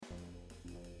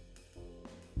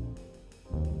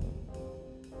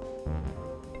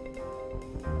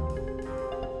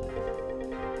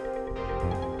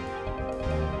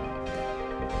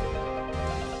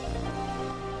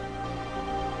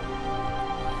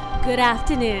Good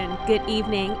afternoon, good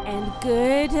evening, and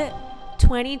good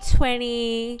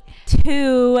 2022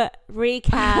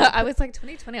 recap. I was like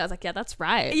 2020. I was like, yeah, that's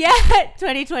right. Yeah,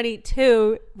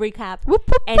 2022 recap. Whoop,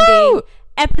 whoop, ending whoop.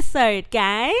 episode,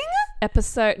 gang.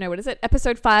 Episode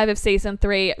 5 of season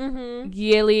 3.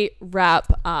 Yearly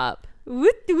wrap up.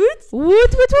 Woot, woot.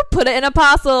 Woot, woot, woot. Put it in a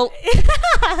parcel.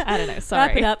 I don't know. Sorry.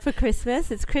 Wrap it up for Christmas.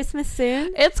 It's Christmas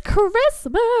soon. It's Christmas.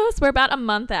 We're about a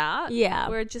month out. Yeah.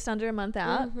 We're just under a month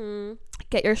out.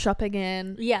 Get your shopping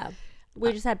in. Yeah.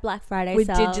 We just had Black Friday We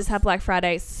sales. did just have Black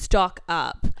Friday. Stock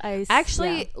up. I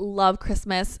actually love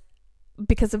Christmas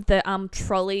because of the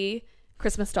trolley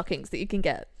Christmas stockings that you can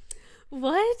get.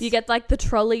 What? You get like the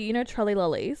trolley, trolley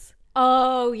lollies.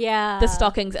 Oh, yeah. The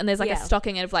stockings, and there's like a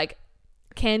stocking of like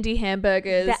candy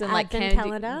hamburgers the and like advent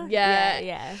candy calendar?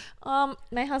 Yeah.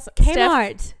 My house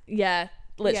Kmart. Steph,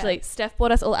 literally. Yeah. Steph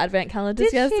bought us all advent calendars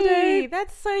Did yesterday. she?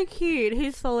 That's so cute.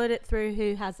 Who's followed it through?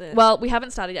 Who hasn't? Well, we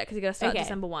haven't started yet because you got to start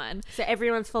December 1. So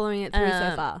everyone's following it through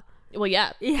so far. Well,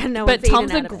 yeah. Yeah, no. But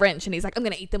Tom's a Grinch, and he's like, I'm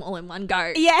gonna eat them all in one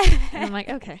go. Yeah. And I'm like,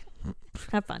 okay,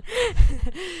 have fun.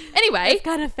 Anyway, it's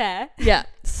kind of fair. Yeah.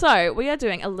 So we are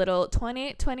doing a little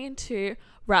 2022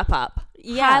 wrap up.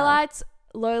 Yeah. Highlights,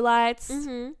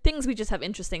 lowlights, things we just have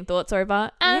interesting thoughts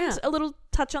over, and a little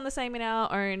touch on the same in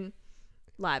our own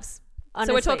lives.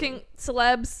 Honestly. So we're talking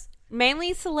celebs.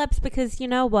 Mainly celebs, because you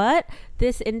know what?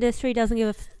 This industry doesn't give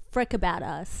a frick about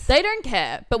us. They don't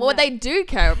care. But what they do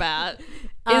care about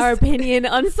our opinion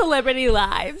on celebrity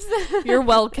lives. You're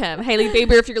welcome. Hailey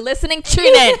Bieber, if you're listening, tune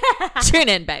in. Tune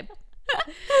in, babe.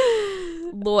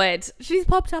 Lloyd. She's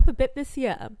popped up a bit this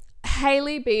year.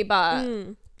 Hailey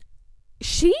Bieber.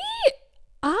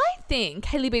 I think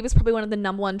Hailey Bieber's probably one of the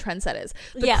number one trendsetters.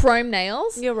 The chrome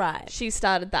nails. You're right. She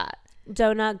started that.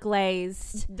 Donut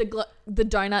glazed. The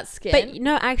donut skin.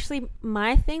 But actually,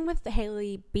 my thing with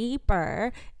Hailey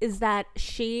Bieber is that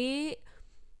she,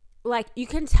 like, you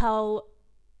can tell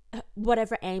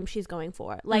whatever aim she's going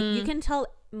for. Like, you can tell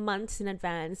months in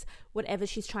advance whatever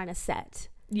she's trying to set.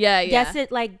 Yeah. Yes,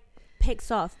 it like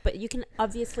picks off, but you can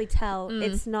obviously tell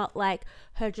it's not like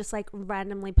her just like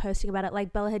randomly posting about it,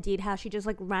 like Bella Hadid, how she just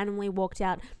like randomly walked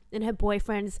out in her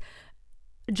boyfriend's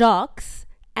jocks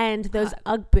and those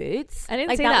Ugg boots. I didn't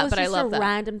like, see that, but I was love just that. a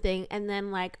random thing, and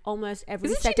then like almost every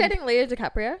Isn't second. she dating Leo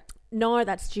DiCaprio? No,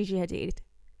 that's Gigi Hadid.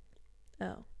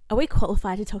 Oh, are we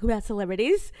qualified to talk about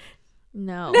celebrities?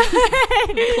 No.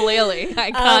 Clearly.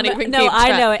 I can't even keep track.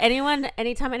 I know.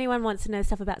 Anytime anyone wants to know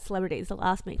stuff about celebrities, they'll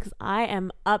ask me, because I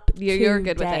am up to You're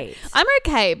good date. with it. I'm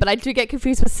okay, but I do get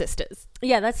confused with sisters.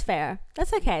 Yeah, that's fair.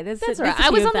 That's okay. That's all right. I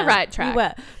was on the right track. You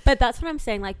were. But that's what I'm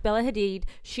saying. Like Bella Hadid,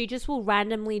 she just will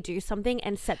randomly do something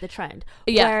and set the trend.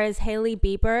 Yeah. Whereas Hailey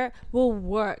Bieber will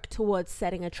work towards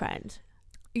setting a trend.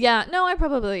 Yeah. No, I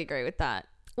probably agree with that.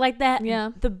 Like that.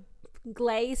 Yeah. The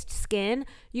glazed skin,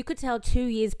 you could tell 2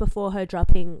 years before her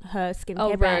dropping her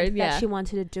skincare brand that she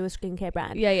wanted to do a skincare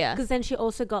brand. Yeah. Because then she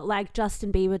also got like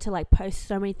Justin Bieber to like post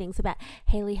so many things about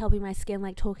Hailey helping my skin,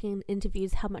 like talking in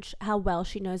interviews how well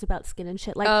she knows about skin and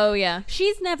shit. Like,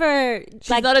 she's never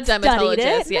she's not a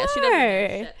dermatologist. Yeah, no. she doesn't know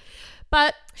shit.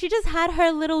 But she just had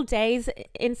her little days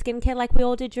in skincare like we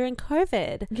all did during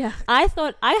COVID. Yeah. I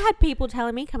thought I had people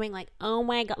telling me, coming like, oh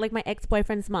my God, like my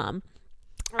ex-boyfriend's mom.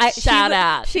 Shout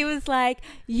out. She was like,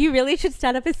 you really should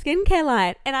start up a skincare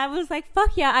line. And I was like,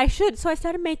 fuck yeah, I should. So I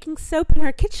started making soap in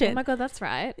her kitchen. Oh my God, that's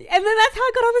right. And then that's how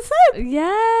I got on the soap.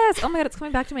 Yes. Oh my God, it's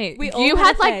coming back to me. You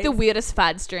had like the weirdest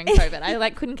fads during COVID. I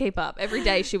like couldn't keep up. Every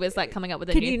day she was like coming up with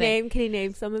a new thing. Can you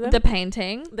name some of them? The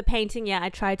painting. Yeah. I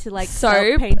tried to like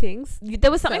soap paintings.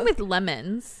 There was something with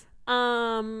lemons.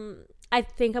 I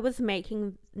think I was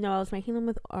making them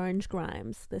with orange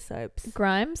Grimes, the soaps.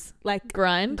 Grimes? Like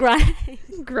Grimes?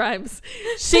 Grimes.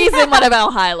 She's in one of our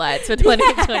highlights for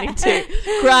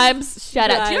 2022. Grimes,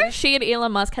 shout out. Do you know she and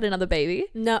Elon Musk had another baby?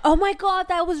 No. Oh my God,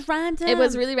 that was random. It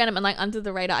was really random and like under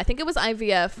the radar. I think it was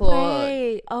IVF for...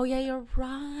 Wait. Oh yeah, you're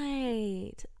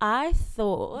right. I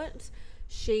thought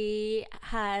he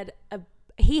had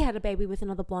a baby with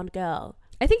another blonde girl.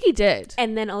 I think he did.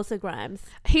 And then also Grimes.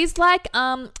 He's like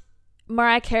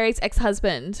Mariah Carey's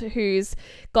ex-husband who's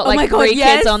got like 3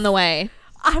 kids on the way.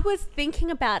 I was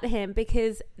thinking about him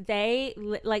because they,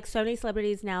 like so many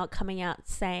celebrities now coming out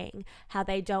saying how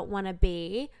they don't want to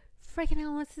be, freaking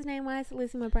hell, what's his name? Why is it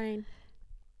losing my brain?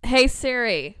 Hey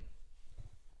Siri,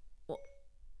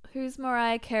 who's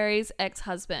Mariah Carey's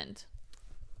ex-husband?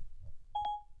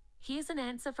 Here's an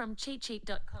answer from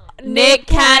cheatcheat.com. Nick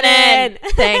Cannon.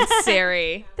 Thanks,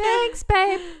 Siri. Thanks,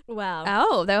 babe. Wow.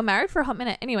 Oh, they were married for a hot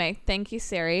minute. Anyway, thank you,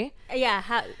 Siri. Yeah,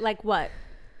 like what?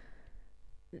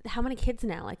 how many kids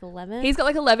now? Like 11? He's got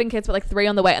like 11 kids, but like 3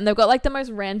 on the way. And they've got like the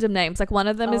most random names. Like one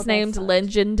of them is named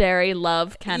Legendary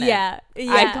Love Cannon. Yeah.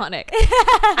 Iconic.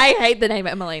 I hate the name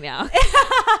Emily now.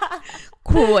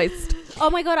 Christ. Oh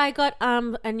my God, I got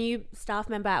a new staff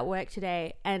member at work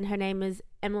today and her name is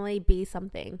Emily B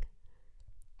something.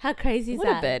 How crazy is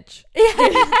what that? What a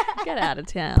bitch. Get out of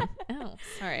town. Oh,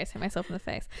 sorry. I hit myself in the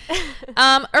face.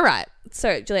 All right.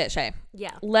 So, Juliet Shay.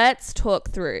 Yeah. Let's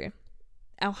talk through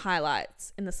our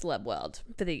highlights in the celeb world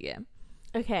for the year.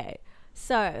 Okay.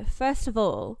 So, first of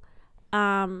all,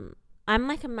 I'm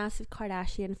like a massive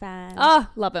Kardashian fan. Oh,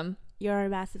 love him. You're a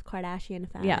massive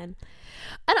Kardashian fan. Yeah. And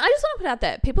I just want to put out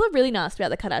there, people are really nasty about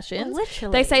the Kardashians.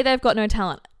 Literally. They say they've got no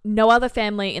talent. No other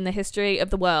family in the history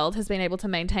of the world has been able to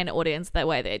maintain an audience the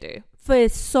way they do. For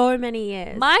so many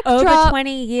years. Over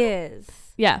 20 years.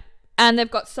 Yeah. And they've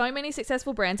got so many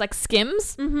successful brands like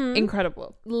Skims. Mm-hmm.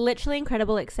 Incredible. Literally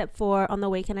incredible, except for on the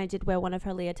weekend I did wear one of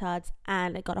her leotards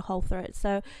and it got a hole through it.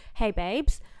 So, hey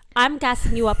babes, I'm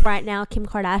gassing you up right now, Kim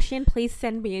Kardashian. Please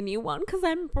send me a new one because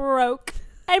I'm broke.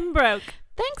 I'm broke.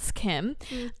 Thanks, Kim.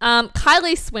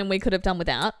 Kylie Swim we could have done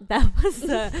without. That was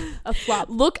a flop.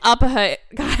 Look up her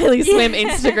Kylie Swim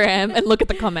Instagram and look at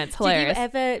the comments. Hilarious.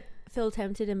 Did you ever feel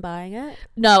tempted in buying it?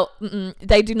 No,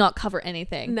 they do not cover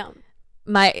anything. No.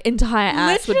 My entire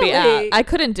ass would be out. I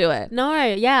couldn't do it. No,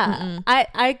 yeah.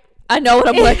 I know what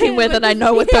I'm working with and I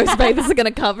know what those babies are going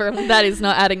to cover. That is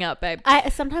not adding up, babe. I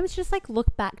sometimes just like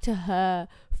look back to her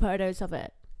photos of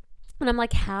it and I'm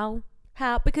like, how?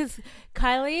 Because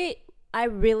Kylie, I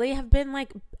really have been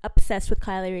like obsessed with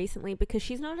Kylie recently because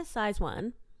she's not a size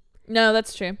 1. No,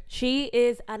 that's true. She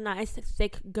is a nice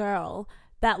thick girl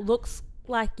that looks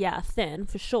like, thin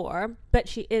for sure, but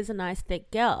she is a nice thick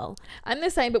girl. I'm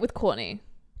the same, but with Kourtney.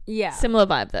 Yeah. Similar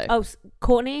vibe though. Oh,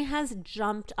 Kourtney has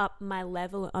jumped up my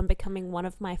level on becoming one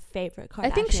of my favorite Kardashians. I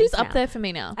think she's up there for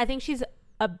me now. I think she's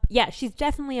she's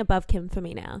definitely above Kim for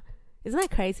me now. Isn't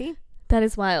that crazy? That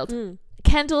is wild.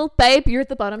 Kendall, babe, you're at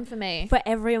the bottom for me. For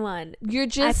everyone. You're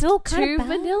just too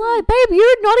vanilla. Babe,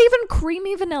 you're not even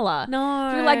creamy vanilla.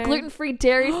 No. You're like gluten-free,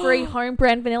 dairy-free, home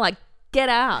brand vanilla. Like, get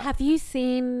out. Have you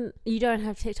seen... You don't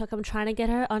have TikTok. I'm trying to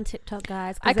get her on TikTok,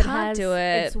 guys. I can't do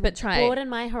it, but try. It's broadened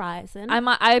my horizon.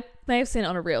 I may have seen it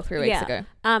on a reel 3 weeks ago.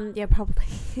 Yeah,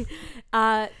 probably.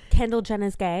 Kendall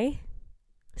Jenner's gay.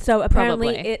 So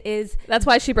apparently it is... That's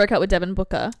why she broke up with Devin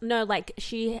Booker. No, like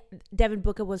Devin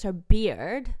Booker was her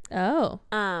beard. Oh.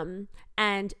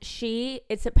 And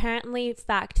it's apparently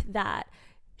fact that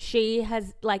she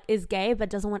is gay but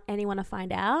doesn't want anyone to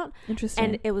find out. Interesting.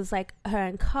 And it was like her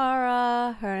and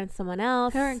Cara, her and someone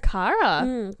else. Her and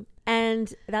Cara?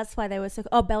 And that's why they were so...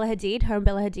 Oh, Bella Hadid. Her and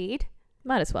Bella Hadid.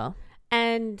 Might as well.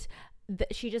 And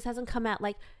she just hasn't come out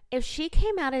like... If she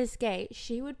came out as gay,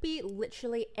 she would be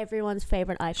literally everyone's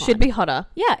favorite icon. She'd be hotter.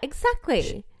 Yeah,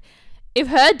 exactly. If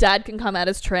her dad can come out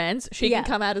as trans, she can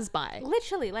come out as bi.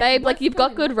 Literally. Babe, like you've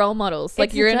got good role models.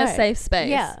 Like you're in a safe space.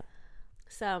 Yeah.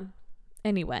 So.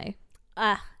 Anyway.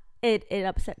 It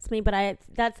upsets me, but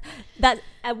that's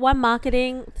one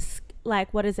marketing,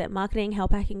 like what is it? Marketing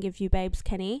help I can give you, babes,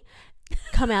 Kenny.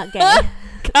 Come out gay.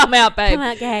 Come out, babe. Come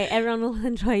out gay. Everyone will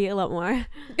enjoy you a lot more.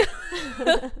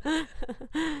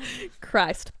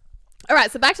 Christ. All right,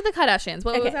 so back to the Kardashians.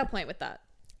 What was our point with that?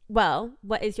 Well,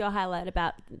 what is your highlight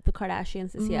about the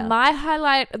Kardashians this year? My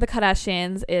highlight of the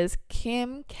Kardashians is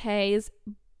Kim K's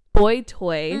boy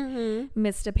toy,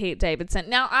 Mr. Pete Davidson.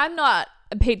 Now, I'm not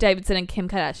a Pete Davidson and Kim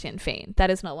Kardashian fiend. That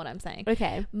is not what I'm saying.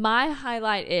 Okay. My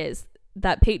highlight is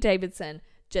that Pete Davidson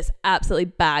just absolutely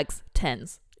bags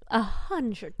 10s.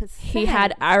 100%. He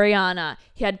had Ariana.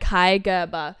 He had Kai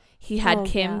Gerber. He had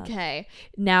Kim K.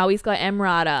 Now he's got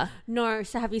Emrata. No.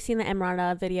 So have you seen the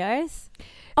Emrata videos?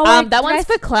 That one's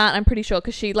for clout, I'm pretty sure,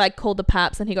 because she like called the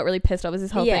paps and he got really pissed off. Was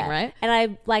his whole thing, right? And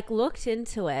I like looked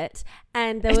into it,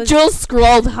 and there was Jules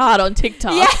scrolled hard on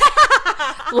TikTok. Yeah.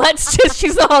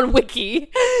 She's not on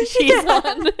Wiki. She's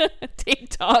on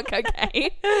TikTok.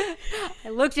 Okay. I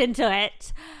looked into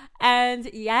it, and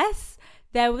yes,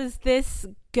 there was this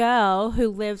girl who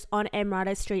lives on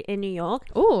Emrata Street in New York.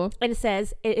 Ooh. And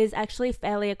says it is actually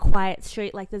fairly a quiet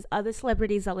street. Like there's other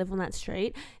celebrities that live on that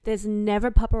street. There's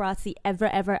never paparazzi ever.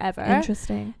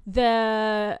 Interesting.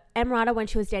 The Emrata, when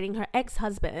she was dating her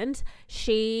ex-husband,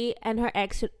 she and her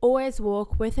ex would always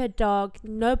walk with her dog.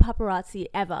 No paparazzi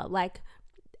ever. Like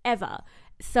ever.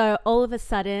 So all of a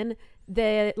sudden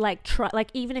they're like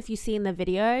even if you see in the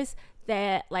videos,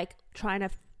 they're like trying to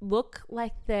look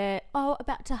like they're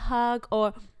about to hug,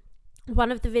 or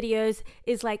one of the videos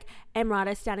is like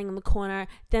Emrata standing on the corner,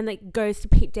 then it goes to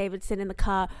Pete Davidson in the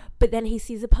car, but then he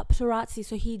sees a paparazzi,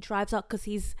 so he drives up because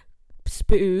he's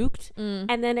spooked.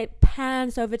 And then it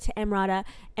pans over to Emrata.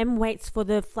 Em waits for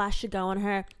the flash to go on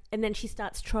her, and then she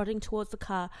starts trotting towards the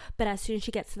car. But as soon as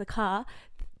she gets to the car,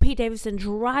 Pete Davidson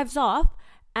drives off,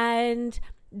 and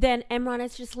then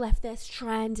Emrata's just left there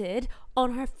stranded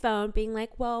on her phone, being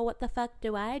like, well, what the fuck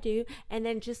do I do? And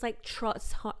then just like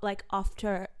trots like off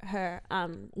to her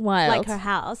like her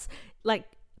house, like,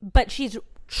 but she's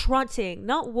trotting,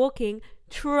 not walking,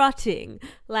 trotting.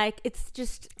 Like, it's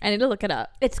just, I need to look it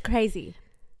up. It's crazy.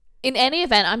 In any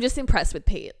event, I'm just impressed with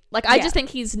Pete. Like, I just think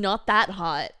he's not that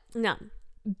hot. No.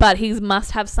 But he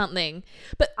must have something.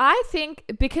 But I think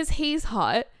because he's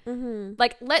hot,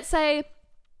 like, let's say,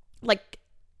 like,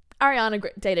 Ariana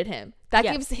dated him. That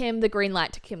gives him the green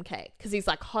light to Kim K, because he's,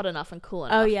 like, hot enough and cool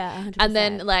enough. Oh, yeah, 100%. And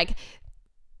then, like,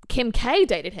 Kim K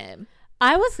dated him.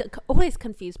 I was always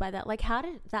confused by that. Like, how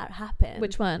did that happen?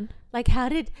 Which one? Like, how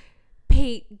did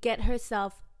Pete get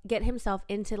himself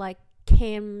into, like,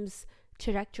 Kim's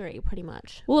trajectory, pretty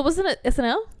much? Well, it wasn't it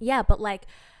SNL? Yeah, but, like,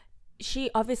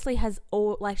 she obviously has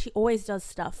she always does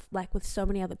stuff, like, with so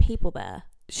many other people there.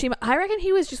 I reckon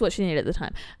he was just what she needed at the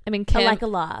time. I mean, Kim, like a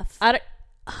laugh.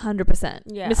 100%.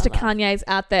 Yeah, Mr. Kanye's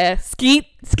out there. Skeet.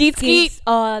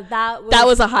 Oh, that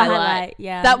was a highlight.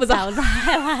 Yeah, that was a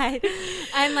highlight.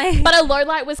 And like, but a low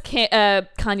light was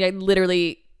Kanye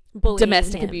literally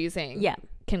domestic abusing. Yeah.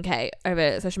 Kim K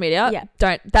over social media.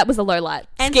 Yeah. That was a low light.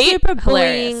 And Skeet,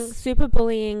 super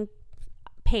bullying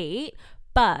Pete.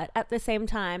 But at the same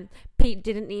time, Pete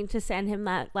didn't need to send him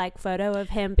that, like, photo of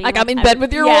him being like I'm in bed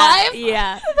with your wife.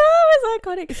 Yeah. That was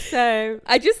iconic. So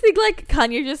I just think, like,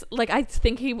 Kanye just, like, I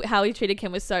think how he treated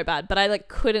Kim was so bad, but I, like,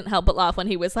 couldn't help but laugh when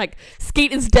he was like,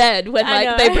 Skeet is dead, when,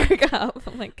 like, they broke up.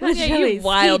 I'm like, Kanye, you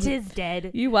wild. Skeet is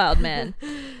dead. You wild man.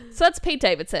 So that's Pete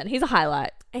Davidson. He's a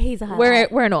highlight. He's a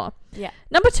highlight. We're in awe. Yeah.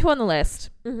 Number 2 on the list.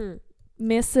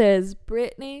 Mrs.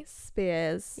 Brittney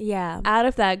Spears. Yeah. Out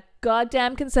of that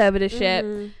goddamn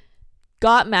conservatorship.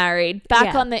 Got married,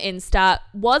 back on the Insta,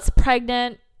 was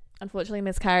pregnant, unfortunately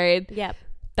miscarried. Yep.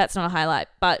 That's not a highlight,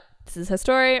 but this is her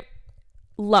story.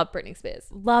 Love Brittney Spears.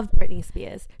 Love Brittney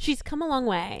Spears. She's come a long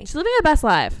way. She's living her best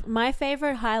life. My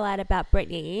favorite highlight about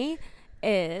Brittney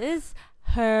is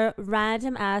her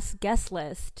random ass guest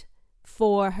list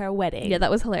for her wedding. Yeah, that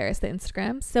was hilarious, the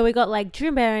Instagrams. So we got, like,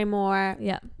 Drew Barrymore.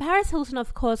 Yeah. Paris Hilton,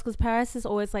 of course, because Paris has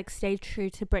always, like, stayed true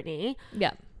to Brittney.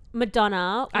 Yeah.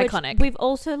 Madonna. Iconic. We've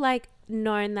also, like,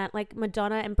 known that, like,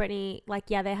 Madonna and Brittney, like,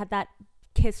 yeah, they had that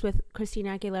kiss with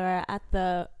Christina Aguilera at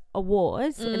the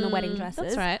awards in the wedding dresses.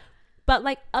 That's right. But,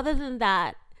 like, other than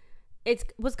that,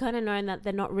 it was kind of known that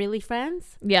they're not really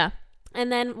friends. Yeah.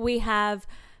 And then we have,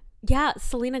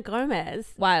 Selena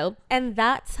Gomez. Wild. And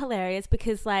that's hilarious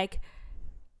because, like,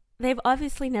 they've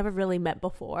obviously never really met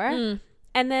before.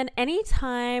 And then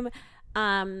anytime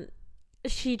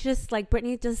she just, like,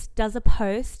 Brittney just does a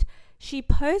post, she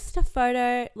posts a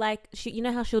photo, like, you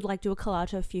know how she would, like, do a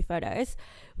collage of a few photos.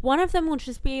 One of them will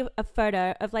just be a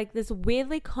photo of, like, this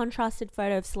weirdly contrasted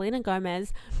photo of Selena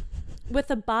Gomez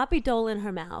with a Barbie doll in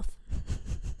her mouth.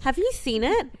 Have you seen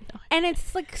it? No. And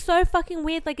it's, like, so fucking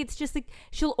weird. Like, it's just, like,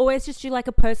 she'll always just do, like,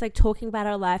 a post, like, talking about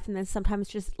her life, and then sometimes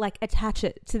just, like, attach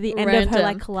it to the end of her,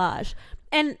 like, collage.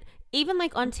 And even,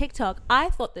 like, on TikTok, I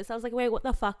thought this. I was like, wait, what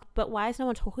the fuck? But why is no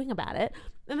one talking about it?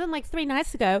 And then, like, 3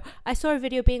 nights ago, I saw a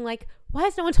video being like, why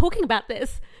is no one talking about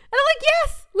this? And I'm like,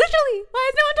 yes, literally.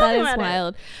 Why is no one talking about it? That is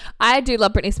wild. I do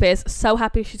love Britney Spears. So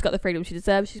happy she's got the freedom she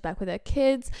deserves. She's back with her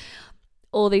kids.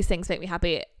 All these things make me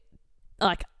happy.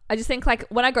 Like, I just think, like,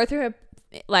 when I go through her,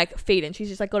 like, feed and she's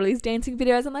just, like, got all these dancing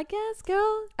videos, I'm like, yes,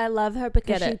 girl. I love her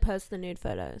because she posts the nude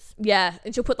photos. Yeah.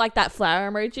 And she'll put, like, that flower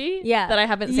emoji that I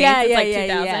haven't seen since, like,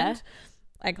 2000. Yeah.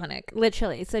 Iconic.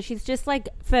 Literally. So she's just, like,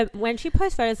 for when she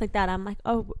posts photos like that, I'm like,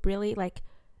 oh, really? Like,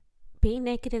 being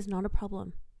naked is not a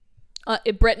problem.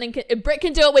 If Brit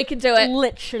can do it, we can do it.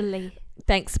 Literally.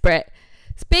 Thanks, Brit.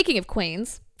 Speaking of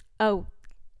queens. Oh,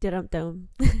 dum-dum.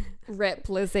 Rip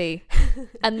Lizzie.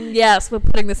 And yes, we're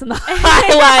putting this in the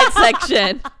highlight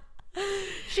section.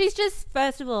 She's just,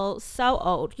 first of all, so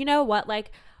old. You know what?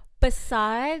 Like,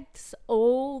 besides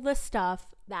all the stuff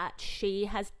that she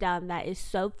has done that is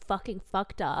so fucking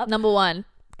fucked up. Number 1,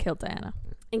 killed Diana.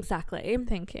 Exactly.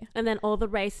 Thank you. And then all the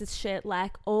racist shit,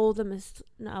 like all the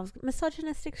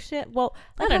misogynistic shit. Well,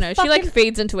 like, I don't know. She, like,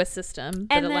 feeds into a system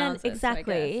that allows it.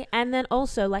 Exactly. And then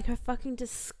also, like, her fucking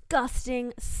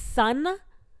disgusting son.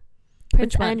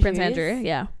 Which one? Prince Andrew?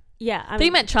 Yeah. Yeah. I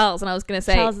mean, meant Charles, and I was going to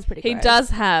say Charles is pretty gross. He does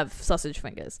have sausage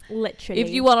fingers. Literally. If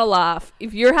you want to laugh,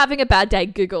 if you're having a bad day,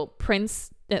 Google King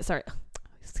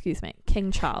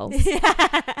Charles.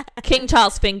 King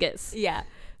Charles fingers. Yeah.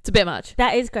 It's a bit much.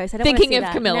 That is gross. I don't thinking see of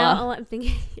that. Camilla. Now I'm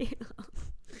thinking.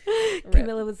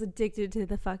 Camilla was addicted to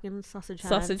the fucking sausage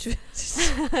hands.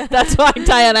 That's why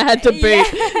Diana had to boot.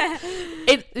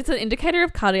 It's an indicator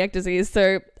of cardiac disease,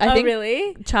 so I think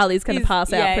really? Charlie's going to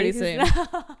pass out pretty soon.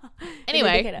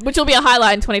 Anyway, which will be a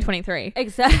highlight in 2023.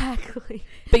 Exactly.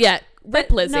 But yeah,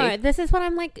 rip Lizzie. No, this is what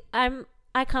I'm like.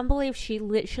 I can't believe she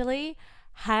literally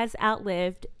has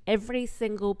outlived every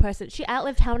single person. She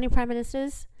outlived how many prime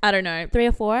ministers? I don't know. 3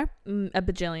 or 4? A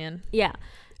bajillion. Yeah.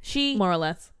 She more or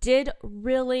less did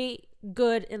really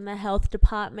good in the health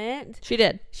department. She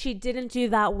did. She didn't do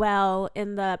that well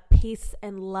in the peace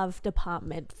and love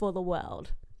department for the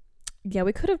world. Yeah,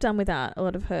 we could have done without a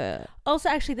lot of her. Also,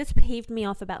 actually, this peeved me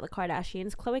off about the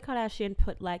Kardashians. Khloe Kardashian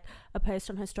put like a post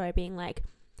on her story being like,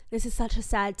 this is such a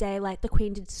sad day. Like, the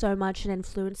Queen did so much and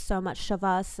influenced so much of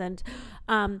us. And,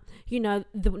 you know,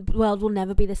 the world will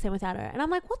never be the same without her. And I'm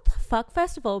like, what the fuck?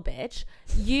 First of all, bitch,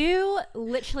 you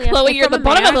literally Khloe, you're at the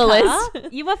bottom of the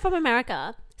list. You are from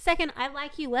America. Second, I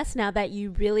like you less now that you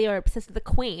really are obsessed with the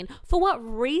Queen. For what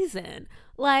reason?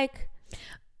 Like...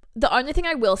 The only thing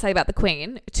I will say about the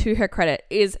Queen, to her credit,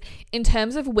 is in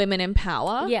terms of women in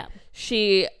power,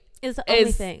 she... is the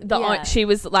only thing. She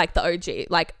was like the OG.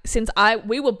 Like, since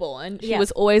we were born, she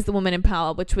was always the woman in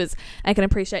power, which was, I can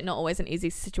appreciate, not always an easy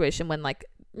situation when like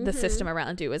the system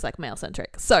around you is like male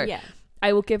centric. So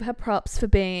I will give her props for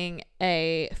being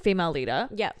a female leader.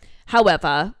 Yeah.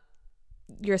 However,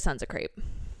 your son's a creep.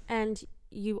 And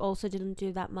you also didn't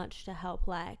do that much to help,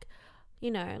 like,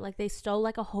 you know, like they stole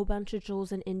like a whole bunch of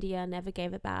jewels in India, never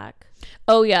gave it back.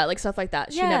 Oh yeah, like stuff like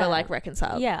that. She never like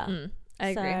reconciled. Yeah. I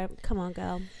agree. Come on,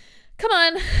 girl. Come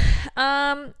on.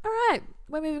 All right.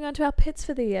 We're moving on to our pits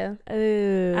for the year.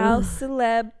 Ooh. Our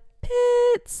celeb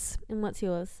pits. And what's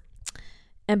yours?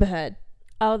 Amber Heard.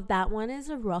 Oh, that one is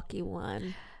a rocky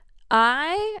one.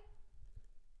 I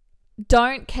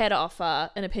don't care to offer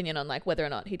an opinion on like whether or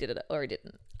not he did it or he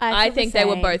didn't. I think they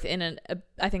were both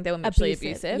I think they were mutually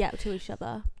abusive. Yeah, to each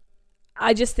other.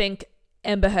 I just think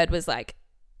Amber Heard was like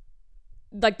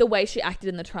the way she acted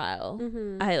in the trial,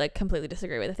 I like completely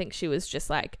disagree with. I think she was just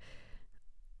like,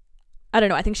 I don't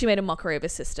know. I think she made a mockery of a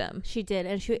system. She did,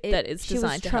 and she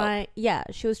designed to help. Yeah,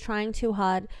 she was trying too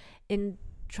hard in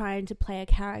trying to play a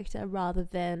character rather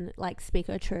than like speak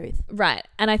her truth. Right,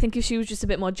 and I think if she was just a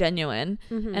bit more genuine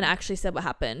and actually said what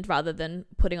happened rather than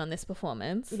putting on this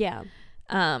performance,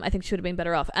 I think she would have been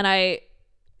better off. And I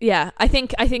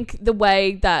think the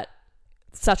way that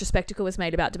such a spectacle was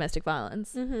made about domestic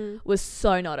violence was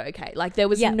so not okay. Like there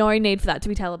was no need for that to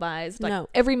be televised. Like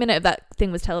every minute of that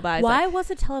thing was televised. Why was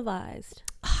it televised?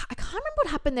 I can't remember what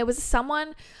happened. There was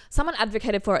someone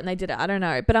advocated for it and they did it. I don't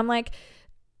know. But I'm like,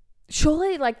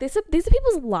 surely like these are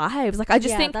people's lives. Like I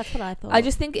just think that's what I thought. I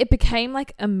just think it became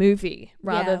like a movie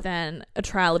rather than a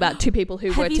trial about two people who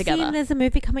were together. Have you seen there's a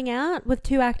movie coming out with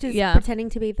two actors pretending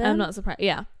to be them? I'm not surprised.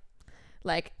 Yeah.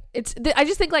 Like I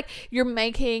just think like you're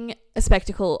making a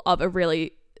spectacle of a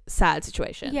really sad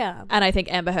situation. Yeah. And I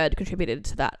think Amber Heard contributed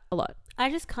to that a lot. I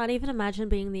just can't even imagine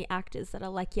being the actors that are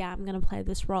like, yeah, I'm going to play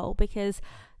this role, because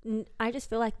I just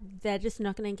feel like they're just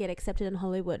not going to get accepted in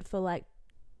Hollywood for like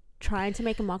trying to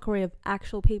make a mockery of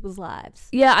actual people's lives.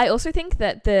 Yeah, I also think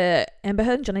that the Amber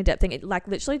Heard and Johnny Depp thing, it like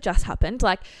literally just happened.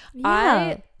 Like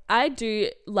I do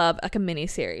love like a mini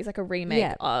series, like a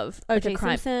remake of O.J.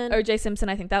 Simpson. O.J. Simpson,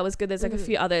 I think that was good. There's like a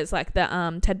few others, like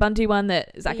the Ted Bundy one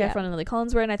that Zac Efron and Lily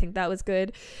Collins were in. I think that was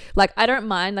good. Like I don't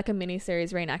mind like a mini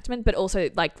series reenactment, but also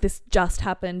like this just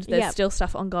happened. There's still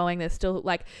stuff ongoing. There's still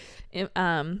like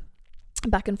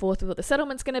back and forth with what the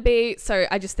settlement's going to be. So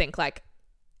I just think like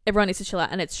everyone needs to chill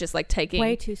out, and it's just like taking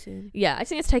way too soon. Yeah, I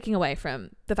think it's taking away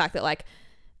from the fact that like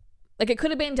it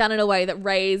could have been done in a way that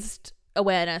raised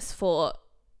awareness for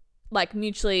like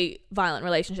mutually violent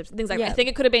relationships, things like that. I think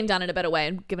it could have been done in a better way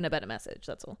and given a better message.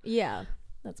 That's all. Yeah.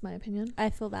 That's my opinion. I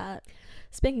feel that.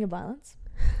 Speaking of violence,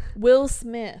 Will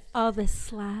Smith. Oh, the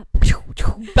slap.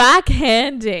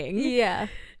 Backhanding. Yeah.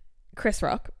 Chris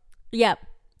Rock. Yep.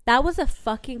 That was a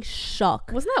fucking shock.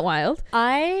 Wasn't that wild?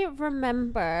 I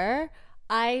remember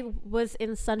I was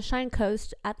in Sunshine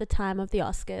Coast at the time of the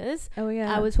Oscars. Oh,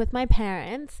 yeah. I was with my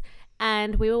parents.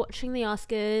 And we were watching the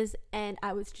Oscars, and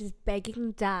I was just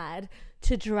begging Dad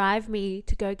to drive me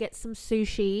to go get some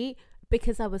sushi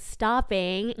because I was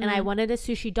starving and I wanted a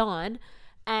sushi don.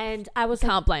 And I was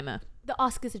Can't blame her. The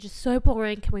Oscars are just so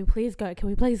boring. Can we please go? Can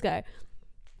we please go?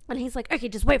 And he's like, okay,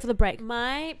 just wait for the break.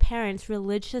 My parents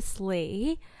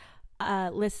religiously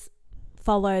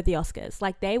follow the Oscars.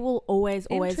 Like they will always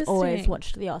watch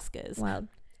the Oscars. Wow.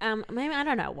 Maybe I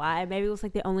don't know why. Maybe it was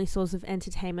like the only source of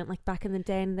entertainment like back in the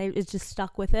day, and they was just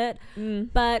stuck with it.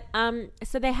 But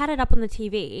so they had it up on the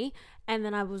TV, and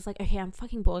then I was like, okay, I'm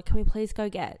fucking bored. Can we please go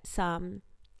get some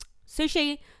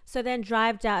sushi. So then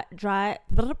Dad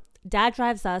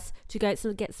drives us to go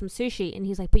get some sushi, and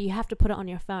he's like, but you have to put it on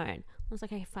your phone. I was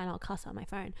like, okay, fine, I'll cuss on my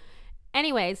phone.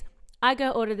 Anyways, I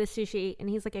go order the sushi, and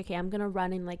he's like, okay, I'm gonna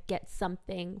run and like get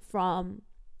something from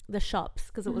the shops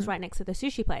because it was right next to the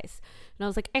sushi place. And I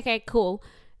was like, okay, cool.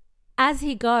 As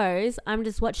he goes, I'm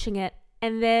just watching it,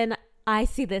 and then I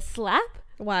see this slap.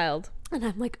 Wild. And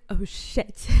I'm like, oh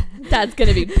shit. Dad's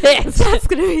gonna be pissed. Dad's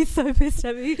gonna be so pissed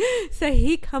at me. So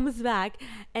he comes back,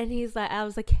 and he's like, I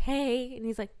was like, hey, and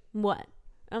he's like, what?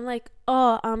 I'm like,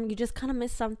 oh, you just kind of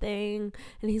missed something.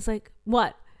 And he's like,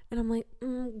 what? And I'm like,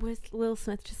 Will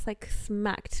Smith just like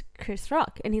smacked Chris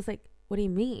Rock. And he's like, what do you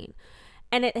mean?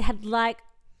 And it had like,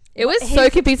 it was so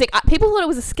confusing. People thought it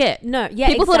was a skit. No, yeah,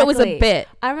 people thought it was a bit.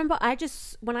 I remember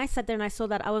when I sat there and I saw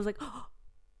that, I was like, oh,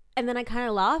 and then I kind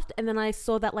of laughed, and then I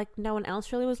saw that like no one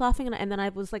else really was laughing, and then I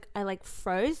was like, I like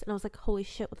froze, and I was like, holy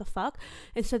shit, what the fuck?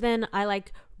 And so then I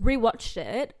like rewatched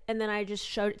it, and then I just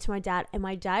showed it to my dad, and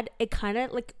my dad, it kind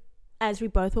of like, as we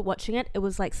both were watching it, it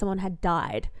was like someone had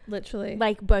died. Literally.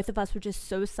 Like both of us were just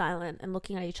so silent and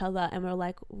looking at each other, and we were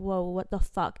like, whoa, what the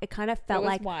fuck? It kind of felt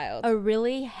like wild. A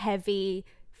really heavy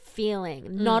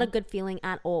feeling, not a good feeling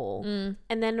at all.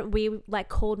 And then we like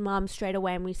called Mom straight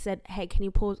away, and we said, hey, can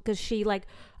you pause? Because she like,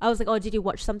 I was like, oh, did you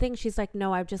watch something? She's like,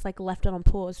 no, I've just like left it on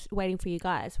pause waiting for you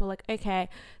guys. We're like, okay.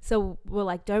 So we're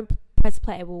like, don't press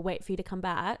play, we'll wait for you to come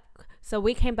back. So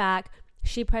we came back,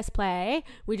 she pressed play,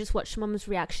 we just watched Mom's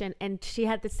reaction, and she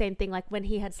had the same thing. Like when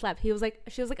he had slapped, she was like,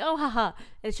 oh, haha,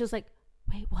 and she was like,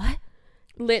 wait, what?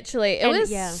 Literally, it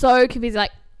was so confusing.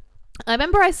 Like I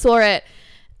remember I saw it,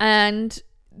 and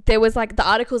there was like the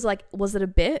articles like, was it a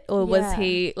bit, or was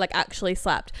he like actually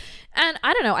slapped? And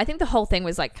I don't know, I think the whole thing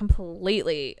was like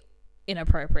completely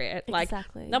inappropriate.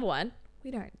 Exactly. Like, number one,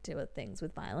 we don't deal with things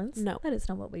with violence. No, that is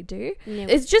not what we do. No.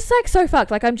 It's just like so fucked.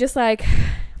 Like I'm just like,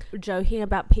 joking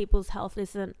about people's health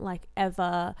isn't like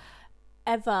ever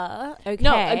okay.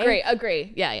 No,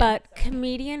 agree. Yeah. But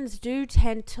comedians do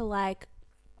tend to like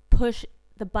push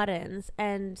the buttons,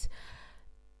 and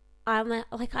I'm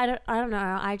like I don't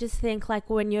know. I just think like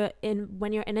when you're in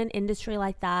an industry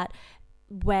like that,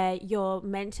 where you're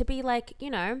meant to be like,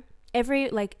 you know,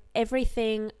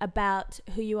 everything about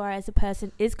who you are as a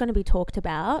person is going to be talked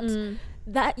about.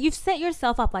 That you've set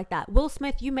yourself up like that. Will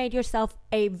Smith, you made yourself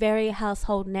a very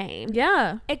household name.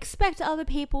 Yeah. Expect other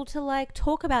people to like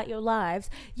talk about your lives,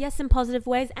 yes, in positive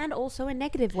ways and also in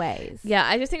negative ways. Yeah,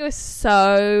 I just think it was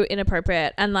so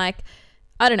inappropriate. And like,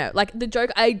 I don't know, like the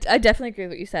joke, I definitely agree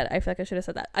with what you said. I feel like I should have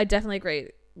said that. I definitely agree.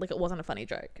 Like it wasn't a funny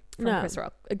joke from Chris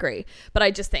Rock. Agree. But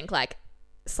I just think like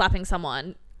slapping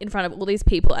someone in front of all these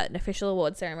people at an official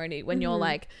award ceremony when you're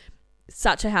like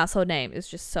such a household name is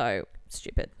just so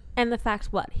stupid. And the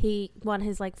fact, what, he won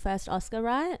his like first Oscar,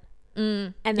 right?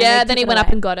 And then he went up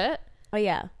and got it. Oh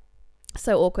yeah,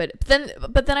 so awkward.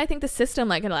 But then I think the system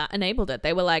like enabled it.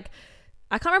 They were like,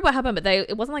 I can't remember what happened, but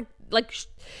it wasn't like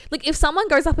if someone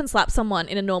goes up and slaps someone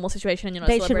in a normal situation and you're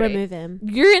not a celebrity, should remove him.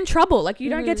 You're in trouble. Like you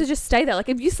don't get to just stay there. Like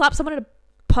if you slap someone at a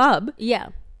pub, you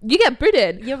get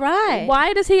booted. You're right.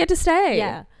 Why does he get to stay?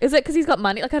 Yeah. Is it because he's got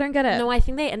money? Like I don't get it. No, I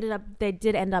think they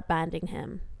did end up banning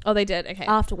him. Oh, they did? Okay.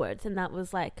 Afterwards, and that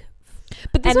was like...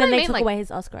 But this and then they took away his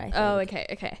Oscar, I think. Oh,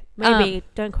 okay. Maybe.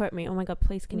 Don't quote me. Oh my God,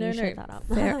 please, can you shut that up?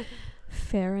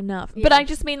 Fair enough. Yeah. But I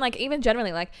just mean like even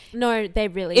generally like... No, they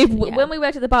really... When we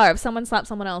worked at the bar, if someone slapped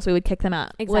someone else, we would kick them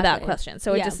out without question.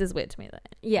 So it just is weird to me.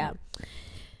 Yeah.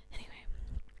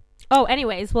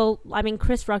 Anyways, well, I mean,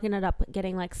 Chris Rock ended up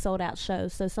getting like sold out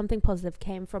shows, so something positive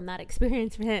came from that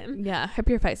experience for him. Yeah, hope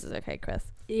your face is okay, Chris.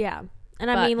 Yeah. And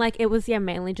I mean, like, it was,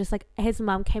 mainly just, like, his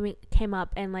mum came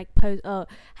up and, like,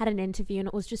 had an interview, and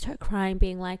it was just her crying,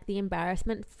 being, like, the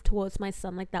embarrassment towards my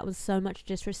son. Like, that was so much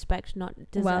disrespect, not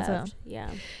deserved. Wow.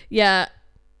 Yeah. Yeah.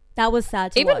 That was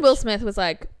sad to watch. Even Will Smith was,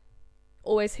 like,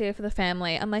 always here for the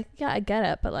family. I'm like, yeah, I get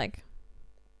it, but, like,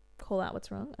 call out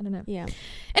what's wrong. I don't know. Yeah.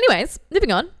 Anyways,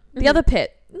 moving on. The other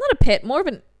pit. Not a pit, more of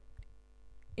an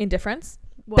indifference.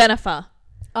 What? Benefer.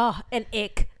 Oh, an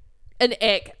ick. An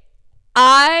ick.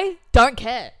 I don't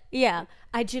care. Yeah,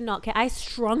 I do not care. I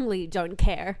strongly don't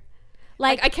care.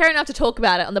 Like I care enough to talk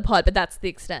about it on the pod, but that's the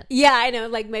extent. Yeah, I know.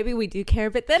 Like maybe we do care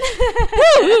a bit then.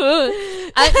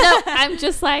 I'm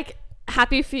just like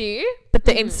happy for you, but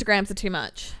the Instagrams are too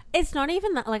much. It's not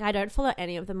even that. Like I don't follow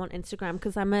any of them on Instagram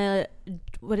because I'm a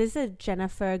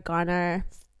Jennifer Garner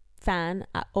fan.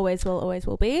 Always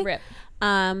will be. Rip.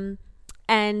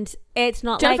 And it's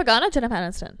not Jennifer Garner, Jennifer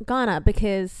Aniston. Garner,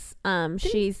 because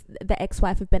she's the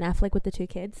ex-wife of Ben Affleck with the 2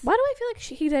 kids. Why do I feel like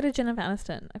he dated Jennifer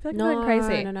Aniston? I feel like I'm going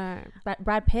crazy. No.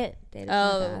 Brad Pitt dated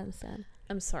Jennifer Aniston.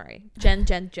 I'm sorry. Jen.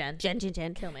 Jen.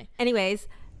 Kill me. Anyways,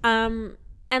 And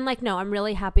like, no, I'm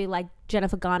really happy like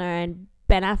Jennifer Garner and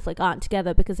Ben Affleck aren't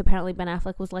together, because apparently Ben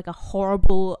Affleck was like a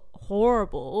horrible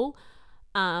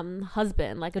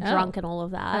husband, like a drunk and all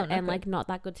of that, and like not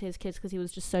that good to his kids because he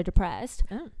was just so depressed.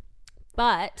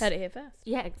 But heard it here first.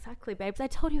 Yeah, exactly, babes. I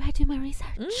told you I do my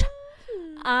research.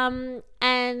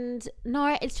 And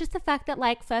no, it's just the fact that,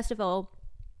 like, first of all,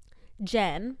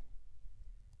 Jennifer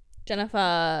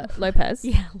Lopez.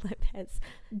 Yeah, Lopez.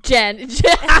 Jen.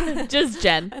 Just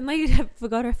Jen. And like, I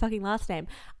forgot her fucking last name.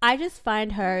 I just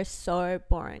find her so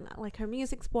boring. Like, her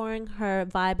music's boring. Her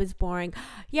vibe is boring.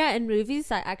 Yeah, in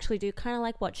movies, I actually do kind of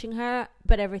like watching her,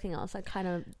 but everything else, I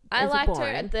liked boring. Her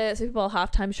at the Super Bowl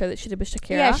halftime show that she did with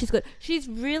Shakira. Yeah, she's good. She's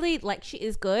really, like, she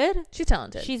is good. She's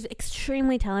talented. She's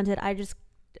extremely talented. I just,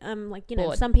 like, you know,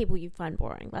 Bored. some people you find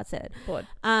boring. That's it. Bored.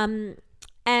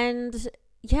 And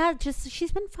yeah, just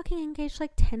she's been fucking engaged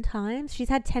like 10 times. She's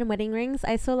had 10 wedding rings.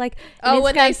 I saw like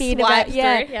when they swipe through.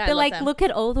 Yeah, they're like, look at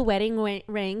all the wedding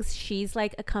rings she's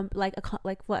like collected,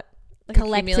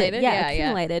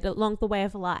 accumulated along the way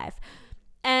of life.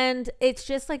 And it's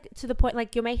just like to the point,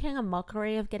 like, you're making a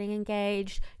mockery of getting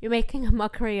engaged. You're making a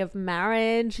mockery of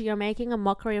marriage. You're making a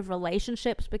mockery of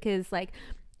relationships, because like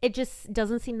it just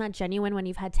doesn't seem that genuine when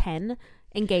you've had 10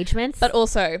 engagements. But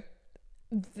also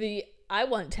I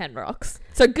want 10 rocks.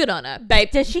 So good on her,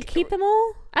 babe. Does she keep them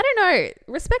all? I don't know.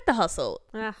 Respect the hustle.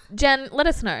 Jen, let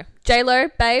us know. J-Lo,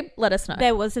 babe, let us know.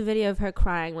 There was a video of her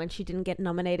crying when she didn't get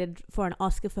nominated for an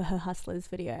Oscar for her Hustlers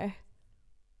video.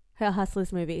 Her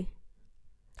Hustlers movie.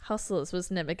 Hustlers was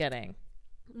never getting.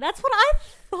 That's what I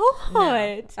thought. No,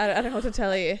 I don't know what to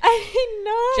tell you. I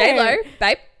know. J-Lo,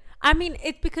 babe. I mean,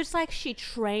 it's because like she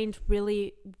trained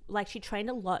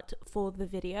a lot for the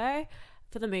video.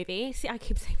 For the movie. See, I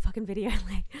keep saying fucking video.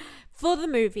 Like, for the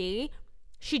movie,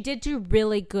 she did do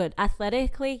really good.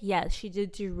 Athletically, yes, she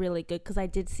did do really good, because I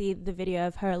did see the video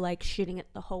of her, like, shooting it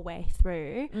the whole way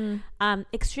through.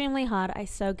 Extremely hard. I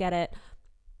so get it.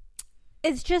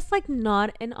 It's just, like,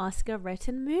 not an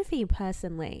Oscar-written movie,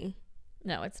 personally.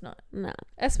 No, it's not. No.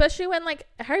 Especially when, like,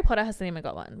 Harry Potter hasn't even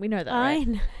got one. We know that, right? I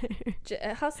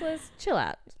know. Hustlers, chill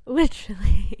out.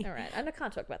 Literally. All right. And I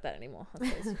can't talk about that anymore.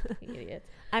 Hustlers, you idiot.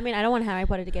 I mean, I don't want Harry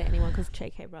Potter to get anyone, because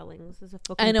J.K. Rowling is a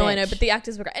fucking I know, bitch. but the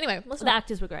actors were great. Anyway, listen. The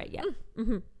actors were great, yeah.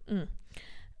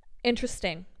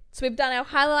 Interesting. So we've done our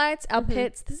highlights, our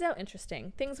pits. This is our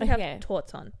interesting things we have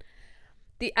thoughts on.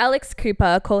 The Alex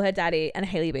Cooper, Call Her Daddy, and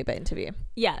Hailey Bieber interview.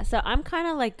 Yeah, so I'm kind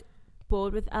of like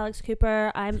bored with Alex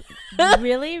Cooper. I'm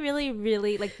really, really,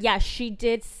 really like, yeah, she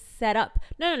did set up.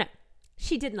 No.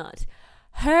 She did not.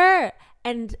 Her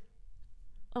and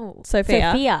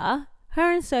Sophia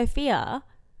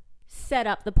set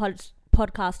up the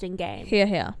podcasting game.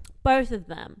 Here. Both of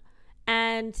them.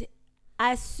 And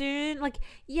as soon, like,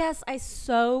 yes, I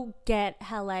so get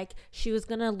how, like, she was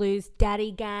gonna lose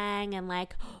Daddy Gang and,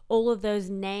 like, all of those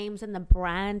names and the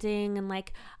branding, and,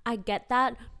 like, I get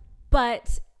that,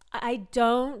 but I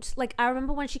don't, like, I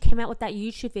remember when she came out with that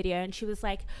YouTube video and she was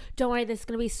like, don't worry, this is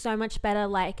gonna be so much better,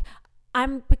 like,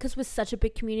 because we're such a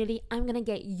big community, I'm gonna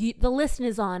get you, the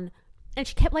listeners on. And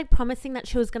she kept, like, promising that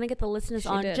she was gonna get the listeners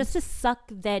on just to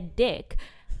suck their dick.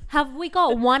 Have we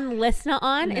got one listener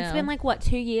on? No. It's been like, what,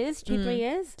 2 years? 3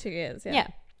 years? 2 years, yeah.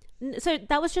 So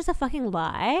that was just a fucking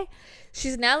lie.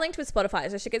 She's now linked with Spotify,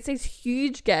 so she gets these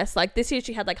huge guests. Like, this year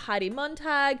she had, like, Heidi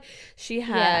Montag. She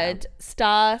had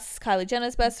Stas, Kylie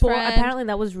Jenner's best friend. Apparently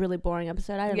that was a really boring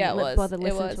episode. I didn't bother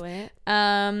listening to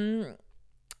it.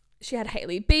 She had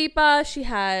Hailey Bieber. She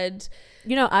had...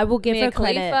 You know, I will give Mia her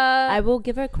credit. Khalifa. I will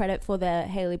give her credit for the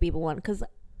Hailey Bieber one, because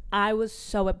I was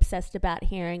so obsessed about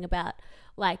hearing about,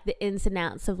 like, the ins and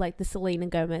outs of, like, the Selena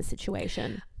Gomez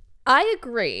situation. I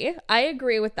agree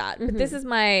with that. But this is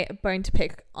my bone to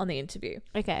pick on the interview.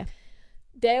 Okay.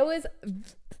 There was,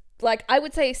 like, I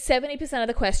would say 70% of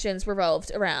the questions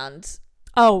revolved around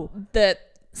the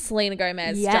Selena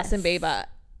Gomez, Justin Bieber,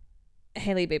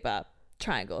 Hailey Bieber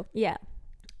triangle. Yeah.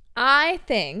 I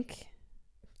think,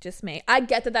 just me, I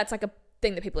get that that's, like, a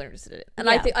thing that people are interested in. And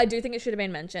I do think it should have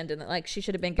been mentioned, and that, like, she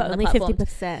should have been given the platform. Only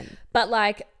 50%. But,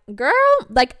 like, girl,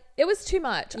 like, it was too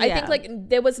much. I think, like,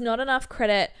 there was not enough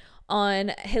credit on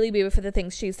Hailey Bieber for the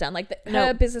things she's done. Like,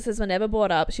 her businesses were never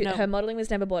brought up. Her modeling was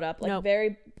never brought up. Like,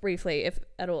 very briefly, if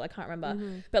at all, I can't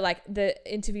remember. But, like, the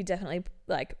interview definitely,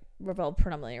 like, revolved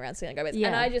predominantly around Selena Gomez.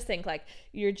 And I just think, like,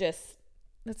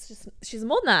 she's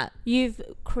more than that. You've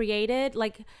created,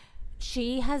 like,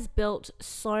 she has built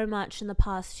so much in the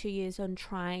past 2 years on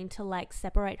trying to, like,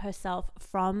 separate herself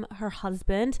from her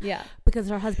husband. Yeah. Because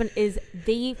her husband is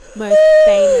the most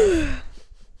famous.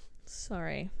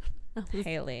 Sorry.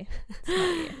 Hailey.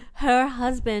 Her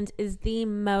husband is the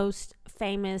most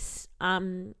famous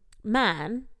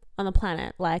man on the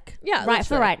planet, like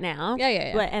right now.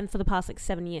 Yeah. And for the past like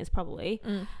 7 years probably.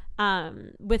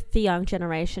 With the young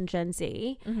generation, Gen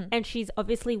Z. And she's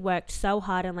obviously worked so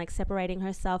hard on like separating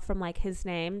herself from like his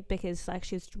name, because like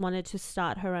she's wanted to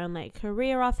start her own like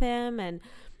career off him and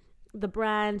the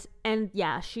brand. And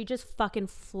yeah, she just fucking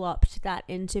flopped that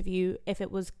interview if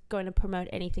it was going to promote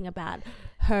anything about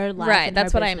her life. Right,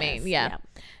 that's what I mean. Yeah.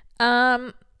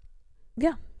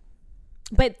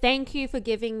 But thank you for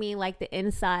giving me like the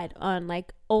insight on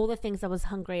like all the things I was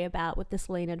hungry about with the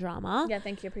Selena drama. Yeah,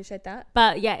 thank you. Appreciate that.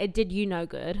 But yeah, it did you no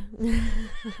good.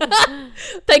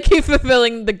 Thank you for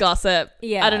filling the gossip.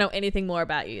 Yeah. I don't know anything more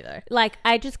about you though. Like,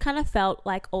 I just kind of felt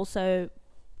like also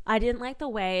I didn't like the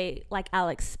way like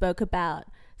Alex spoke about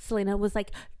Selena. Was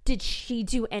like, did she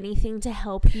do anything to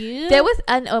help you? There was,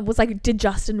 and was like, did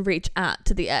Justin reach out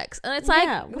to the ex? And it's like,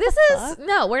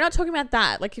 no, we're not talking about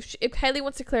that. Like, if Hailey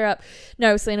wants to clear up,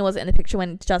 no, Selena wasn't in the picture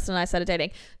when Justin and I started dating.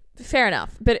 Fair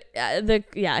enough. But I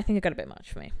think it got a bit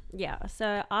much for me. Yeah.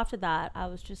 So after that, I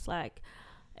was just like,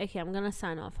 okay, I'm gonna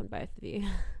sign off on both of you.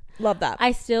 Love that.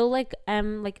 I still like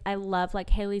I love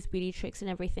like Hailey's beauty tricks and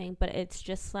everything, but it's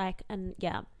just like,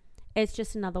 it's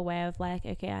just another way of like,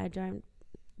 okay, I don't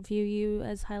view you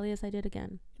as highly as I did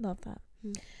again. Love that.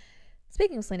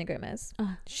 Speaking of Selena Gomez,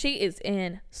 she is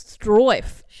in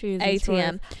strife. She is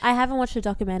ATM. I haven't watched the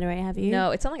documentary. Have you? No,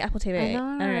 it's on like Apple TV.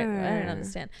 I don't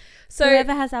understand. So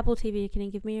whoever has Apple TV, can you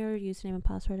give me your username and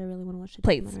password? I really want to watch the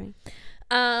documentary.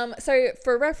 So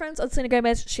for reference on Selena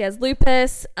Gomez, she has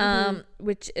lupus,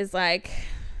 which is like,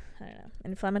 I don't know,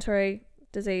 inflammatory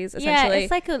disease essentially.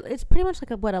 Yeah, it's pretty much like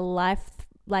a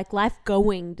life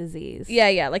going disease.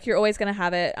 Yeah, like you're always gonna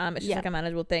have it. It's just like a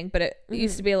manageable thing, but it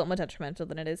used to be a lot more detrimental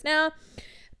than it is now.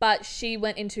 But she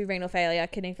went into renal failure,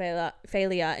 kidney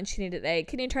failure, and she needed a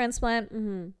kidney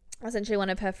transplant. Essentially, one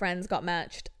of her friends got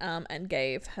matched and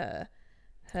gave her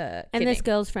kidney. And this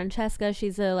girl's Francesca.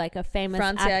 She's a famous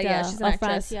Francia, actor. yeah, she's an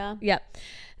actress. Francia. Yeah.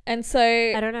 And so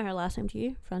I don't know her last name. Do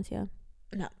you? Francia?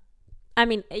 No. I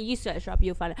mean, you search her up,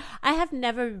 you'll find it. I have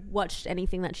never watched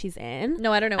anything that she's in.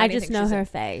 No, I don't know. I just know her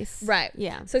face. Right.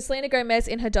 Yeah. So Selena Gomez,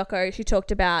 in her doco, she talked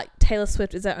about Taylor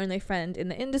Swift is her only friend in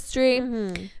the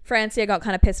industry. Francia got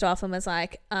kind of pissed off and was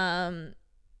like,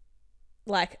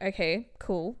 okay,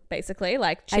 cool. Basically,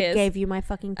 like, cheers. I gave you my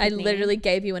fucking kidney. I literally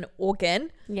gave you an organ.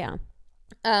 Yeah.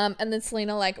 And then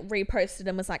Selena like reposted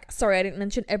and was like, sorry, I didn't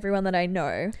mention everyone that I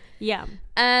know. Yeah.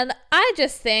 And I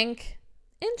just think,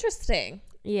 interesting.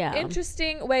 Yeah.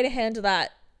 Interesting way to handle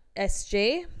that,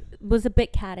 SG. Was a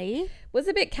bit catty.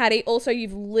 Also,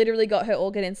 you've literally got her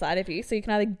organ inside of you, so you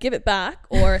can either give it back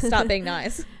or start being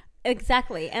nice.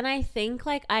 Exactly. And I think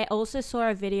like I also saw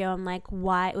a video on like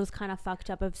why it was kind of fucked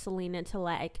up of Selena to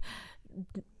like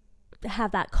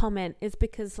have that comment is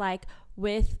because like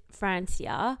with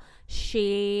Francia,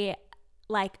 she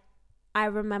like, I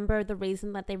remember the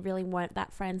reason that they really weren't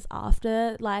that friends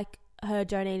after like her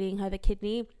donating her the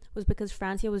kidney was because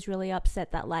Francia was really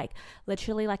upset that like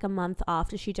literally like a month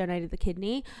after she donated the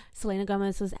kidney, Selena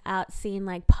Gomez was out seen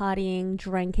like partying,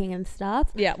 drinking and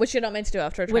stuff. Yeah, which you're not meant to do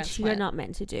after a transplant. Which you're not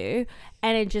meant to do.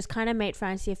 And it just kind of made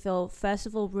Francia feel, first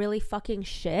of all, really fucking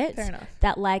shit. Fair enough.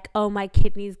 That like, oh, my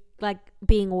kidney's like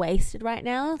being wasted right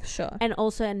now. Sure. And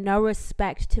also no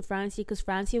respect to Francia because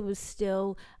Francia was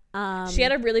still... she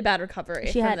had a really bad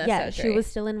recovery from the surgery. She was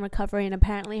still in recovery and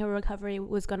apparently her recovery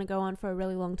was going to go on for a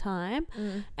really long time.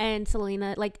 And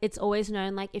Selena, like, it's always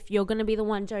known, like, if you're going to be the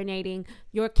one donating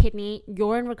your kidney,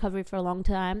 you're in recovery for a long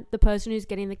time. The person who's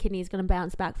getting the kidney is going to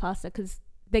bounce back faster because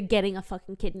they're getting a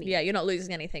fucking kidney. Yeah, you're not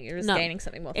losing anything. You're just gaining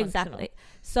something more functional. Exactly.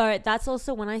 So that's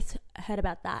also when I heard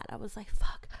about that, I was like,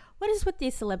 fuck, what is with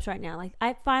these celebs right now? Like,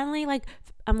 I finally, like,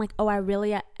 I'm like, oh, I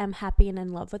really am happy and in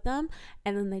love with them.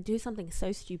 And then they do something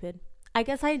so stupid. I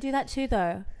guess I do that too,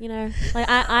 though. You know, like,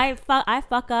 I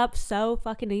fuck up so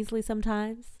fucking easily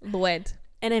sometimes. Lloyd.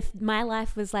 And if my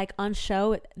life was, like, on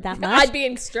show that much, I'd be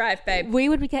in strife, babe. We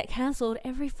would get cancelled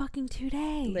every fucking 2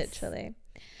 days. Literally.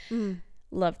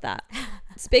 Love that.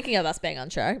 Speaking of us being on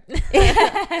show,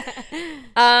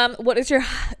 what is your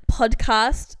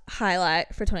podcast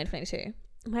highlight for 2022?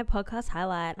 My podcast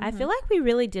highlight. I feel like we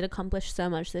really did accomplish so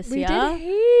much this year. We did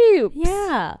heaps.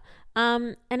 Yeah.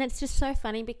 And it's just so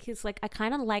funny because like I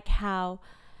kind of like how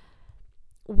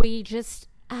we just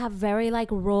have very like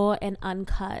raw and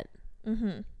uncut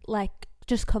like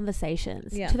just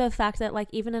conversations to the fact that like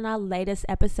even in our latest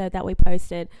episode that we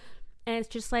posted, and it's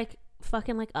just like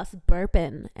fucking like us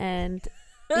burping and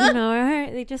you know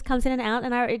it just comes in and out,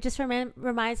 and it just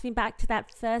reminds me back to that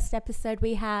first episode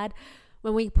we had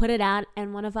when we put it out,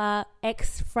 and one of our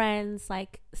ex-friends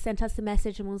like sent us a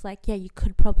message and was like, yeah, you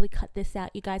could probably cut this out.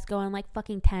 You guys go on like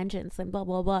fucking tangents and blah,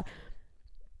 blah, blah.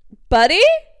 Buddy?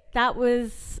 That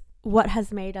was what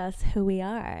has made us who we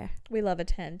are. We love a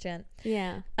tangent.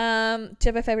 Yeah. Do you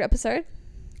have a favorite episode?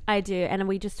 I do, and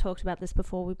we just talked about this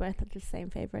before. We both had the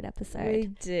same favorite episode. We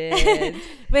did.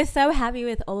 We're so happy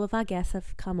with all of our guests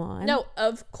have come on. No,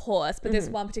 of course, but this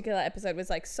one particular episode was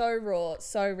like so raw,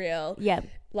 so real. Yeah,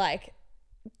 like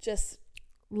just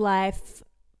life,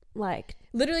 like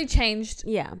literally changed.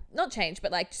 Yeah, not changed,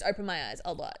 but like just opened my eyes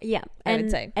a lot. Yeah, I and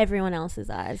would say everyone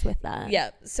else's eyes with that. Yeah,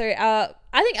 so I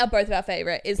think both of our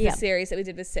favorite is the series that we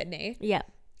did with Sydney. Yeah.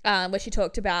 Where she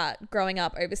talked about growing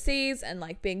up overseas and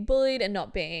like being bullied and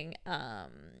not being,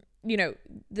 you know,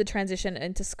 the transition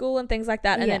into school and things like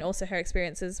that. And then also her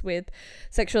experiences with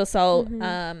sexual assault,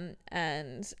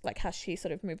 and like how she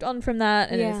sort of moved on from that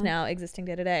and is now existing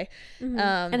day to day.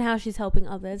 And how she's helping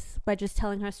others by just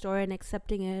telling her story and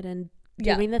accepting it and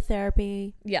doing the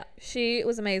therapy. Yeah, she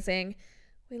was amazing.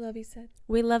 We love you, Sid.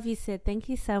 We love you, Sid. Thank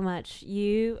you so much.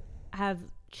 You have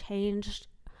changed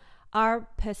our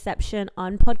perception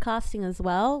on podcasting as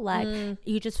well. Like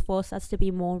you just force us to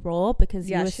be more raw because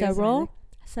you were so raw. Amazing.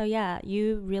 So yeah,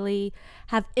 you really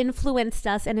have influenced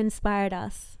us and inspired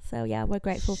us. So yeah, we're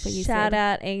grateful for you. Shout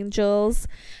out, angels.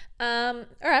 All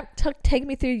right, take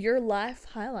me through your life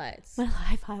highlights. My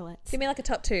life highlights. Give me like a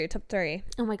top 2, top 3.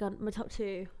 Oh my god, my top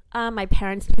 2. My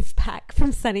parents moved back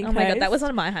from Sunny Coast. Oh my god, that was one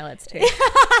of my highlights too.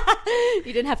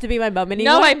 You didn't have to be my mum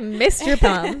anymore. No, I missed your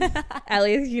mum.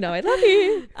 Ellie, you know I love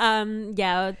you.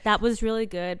 Yeah, that was really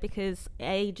good because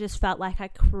I just felt like I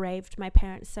craved my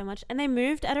parents so much, and they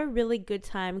moved at a really good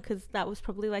time because that was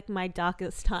probably like my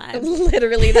darkest time.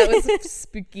 Literally, that was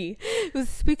spooky. It was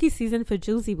a spooky season for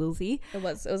Julesy Woolsey. It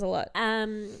was a lot.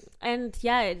 And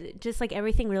yeah, just like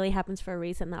everything really happens for a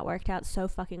reason. That worked out so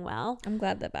fucking well. I'm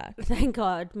glad they're back. Thank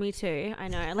God. Me too. I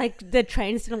know. Like the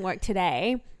trains didn't work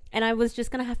today, and I was just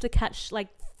gonna have to catch like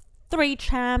 3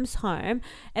 trams home,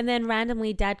 and then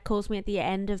randomly Dad calls me at the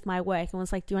end of my work and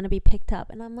was like, "Do you want to be picked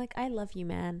up?" And I'm like, "I love you,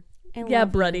 man."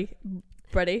 Buddy.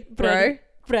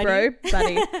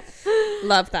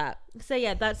 Love that. So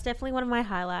yeah, that's definitely one of my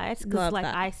highlights because like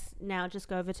I now just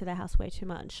go over to their house way too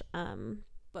much.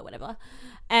 But whatever.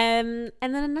 And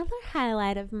then another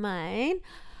highlight of mine,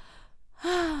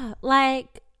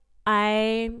 like.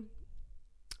 I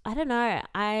don't know.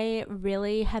 I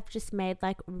really have just made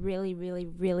like really, really,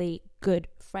 really good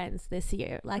friends this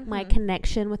year. Like my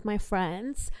connection with my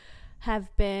friends have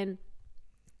been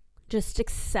just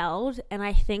excelled. And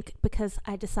I think because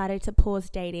I decided to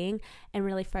pause dating and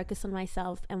really focus on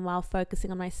myself, and while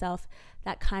focusing on myself,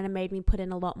 that kind of made me put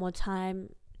in a lot more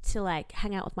time to like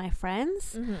hang out with my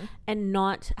friends and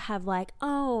not have like,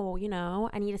 oh, you know,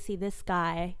 I need to see this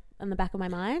guy on the back of my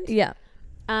mind. Yeah.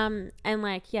 And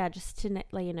like, yeah, just to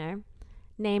let you know,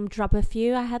 name drop a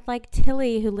few. I had like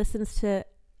Tilly, who listens to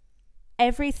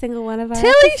every single one of our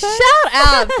Tilly, episodes. shout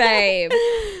out, babe.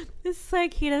 It's so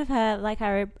cute of her. Like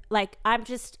I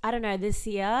don't know, this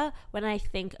year when I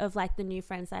think of like the new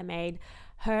friends I made,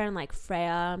 her and like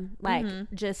Freya, like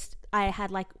just I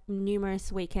had like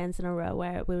numerous weekends in a row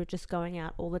where we were just going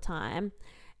out all the time,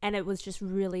 and it was just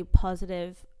really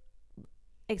positive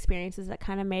experiences that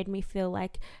kind of made me feel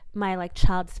like my like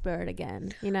child spirit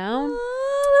again, you know.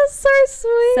 Oh, that's so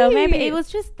sweet. So maybe it was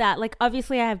just that, like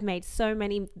obviously I have made so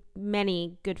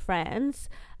many good friends,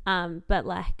 but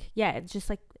like yeah, it's just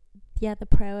like the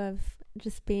pro of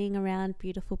just being around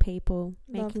beautiful people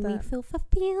making me feel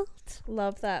fulfilled.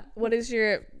 Love that. What is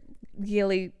your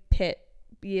yearly pit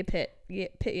year?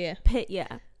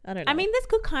 I don't know. I mean, this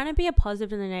could kind of be a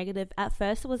positive and a negative. At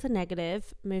first it was a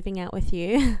negative moving out with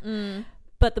you.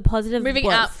 But the positive moving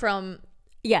out from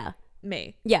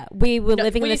me. Yeah, we were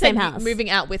living in the same house. Moving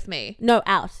out with me. No,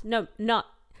 out. No, not.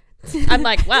 I'm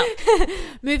like, wow.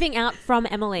 Moving out from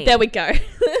Emily. There we go.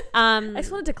 I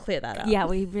just wanted to clear that up. Yeah,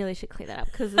 we really should clear that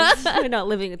up because we're not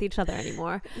living with each other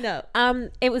anymore. No.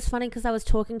 It was funny because I was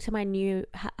talking to my new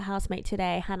housemate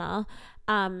today, Hannah,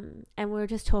 and we were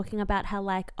just talking about how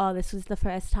like, oh, this was the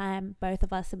first time both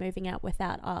of us are moving out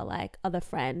without our like other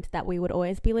friend that we would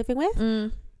always be living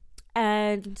with.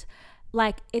 And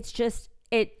like it's just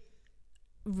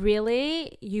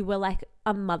really, you were like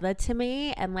a mother to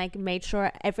me, and like made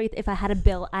sure if I had a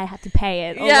bill I had to pay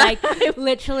it, or like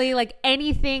literally like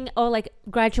anything, or like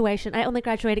graduation, I only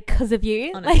graduated because of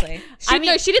you, honestly.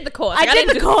 Like, she did the course. I did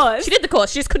the course. She did the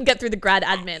course. She just couldn't get through the grad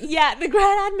admin. Yeah, the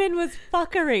grad admin was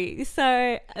fuckery.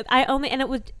 So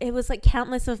it was like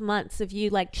countless of months of you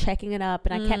like checking it up,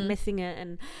 and I kept missing it,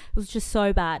 and it was just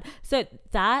so bad. So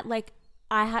that like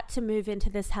I had to move into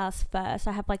this house first.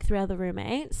 I have like 3 other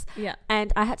roommates. Yeah.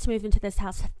 And I had to move into this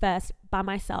house first by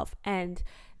myself, and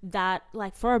that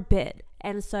like for a bit.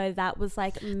 And so that was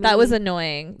like that was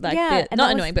annoying. Like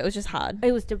not annoying, but it was just hard.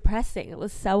 It was depressing. It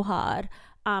was so hard.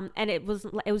 And it was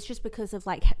just because of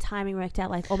like timing worked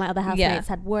out. Like all my other housemates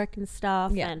had work and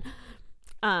stuff. Yeah.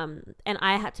 And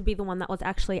I had to be the one that was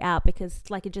actually out because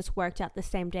like it just worked out the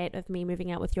same date of me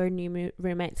moving out with your new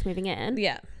roommates moving in.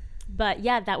 Yeah. But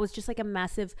yeah, that was just like a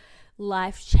massive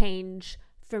life change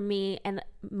for me and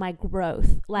my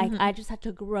growth. Like I just had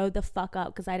to grow the fuck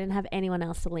up because I didn't have anyone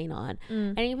else to lean on.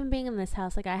 And even being in this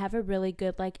house, like I have a really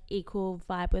good like equal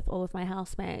vibe with all of my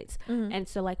housemates. And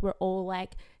so like we're all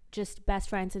like just best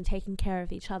friends and taking care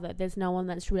of each other. There's no one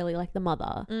that's really like the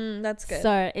mother. That's good.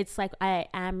 So it's like I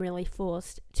am really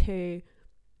forced to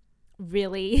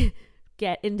really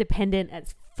get independent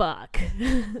as fuck.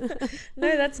 No,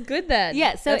 that's good then.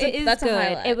 Yeah, so that's good.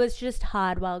 A it was just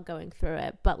hard while going through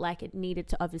it, but like it needed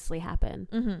to obviously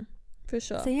happen. For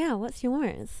sure. So yeah, what's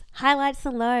yours? Highlights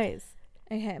and lows.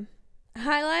 Okay.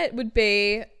 Highlight would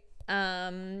be where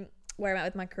I'm at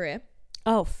with my career.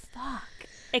 Oh fuck.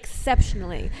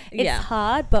 Exceptionally. It's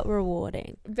hard but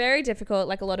rewarding. Very difficult,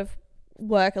 like a lot of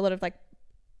work, a lot of like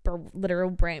literal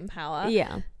brain power.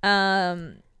 Yeah.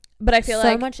 But I feel so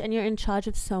like much, and you're in charge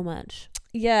of so much.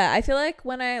 Yeah, I feel like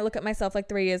when I look at myself like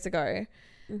 3 years ago,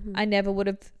 I never would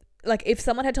have, like if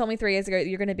someone had told me 3 years ago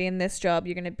you're going to be in this job,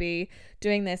 you're going to be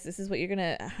doing this is what you're going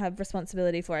to have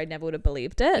responsibility for, I never would have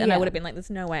believed it. And I would have been like, there's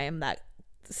no way I'm that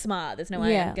smart, there's no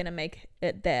way I'm going to make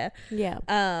it there.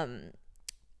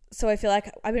 So I feel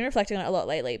like I've been reflecting on it a lot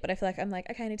lately, but I feel like I'm like,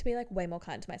 okay, I need to be like way more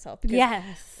kind to myself because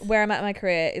where I'm at in my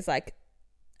career is like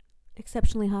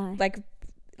exceptionally high. Like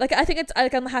I think it's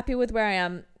like I'm happy with where I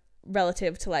am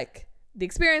relative to like the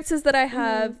experiences that I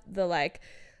have, the like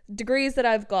degrees that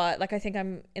I've got. Like I think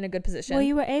I'm in a good position. Well,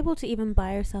 you were able to even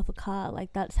buy yourself a car.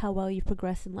 Like that's how well you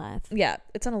progress in life. Yeah,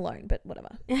 it's on a loan, but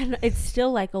whatever. It's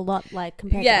still like a lot like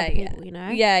compared to other people, you know?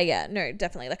 Yeah, no,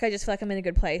 definitely. Like I just feel like I'm in a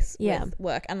good place with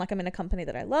work, and like I'm in a company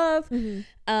that I love.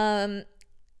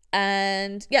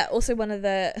 And yeah, also one of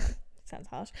the sounds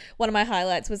harsh. One of my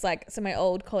highlights was like, so my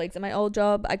old colleagues at my old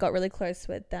job, I got really close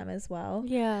with them as well.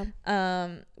 Yeah.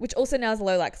 Which also now is a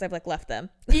low light because I've like left them.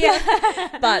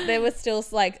 Yeah. But there was still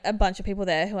like a bunch of people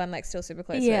there who I'm like still super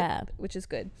close with, which is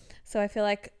good. So I feel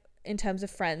like in terms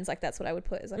of friends, like that's what I would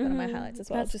put as like one of my highlights as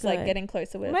well. That's just good. Like getting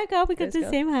closer with. Oh my god, we got the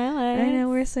same highlights. I know,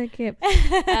 we're so cute.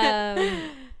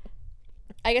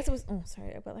 I guess it was, oh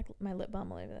sorry, I've got like my lip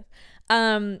balm all over this.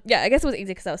 Yeah, I guess it was easy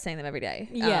because I was seeing them every day.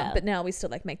 But now we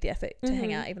still like make the effort to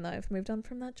hang out even though I've moved on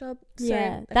from that job. So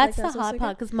yeah, that's the hard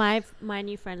part because my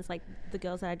new friends, like the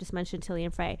girls that I just mentioned, Tilly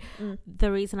and Frey,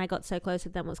 the reason I got so close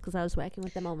with them was because I was working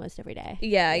with them almost every day.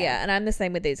 Yeah, and I'm the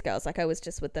same with these girls. Like I was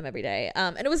just with them every day.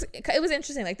 And it was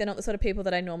interesting. Like they're not the sort of people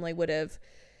that I normally would have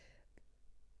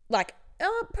like.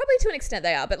 Probably to an extent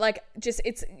they are, but like just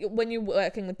it's when you're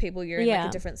working with people, you're in like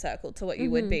a different circle to what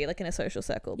you would be like in a social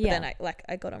circle. But then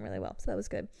I got on really well, so that was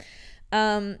good.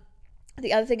 The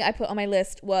other thing I put on my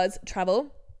list was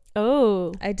travel.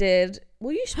 Oh, I did.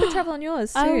 Well, you should put travel on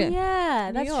yours too. Oh yeah,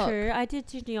 that's true. I did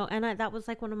do New York, and that was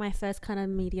like one of my first kind of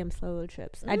medium solo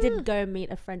trips. I did go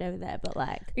meet a friend over there, but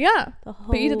like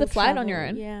but you did the flight on your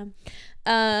own. Yeah,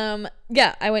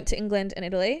 I went to England and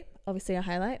Italy. Obviously a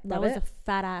highlight. That was a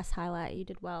fat ass highlight. You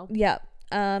did well. Yeah.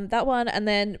 That one, and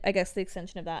then I guess the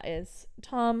extension of that is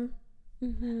Tom.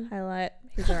 Highlight.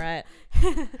 He's all right.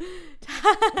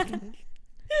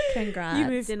 Congrats. You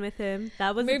moved in with him.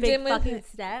 That was a big fucking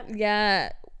step.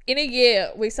 Yeah. In a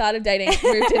year, we started dating,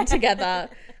 moved in together.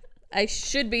 I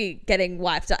should be getting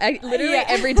wifed. I literally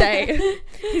every day.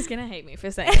 He's gonna hate me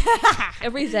for saying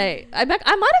every day. I might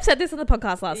have said this on the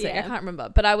podcast last week. I can't remember,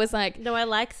 but I was like, no, I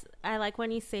like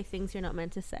when you say things you're not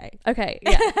meant to say. Okay,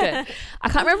 yeah, good. I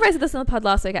can't remember if I said this on the pod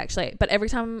last week actually, but every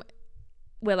time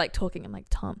we're like talking, I'm like,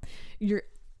 Tom,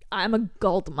 I'm a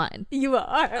gold mine. You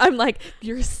are. I'm like,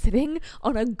 you're sitting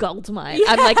on a gold mine.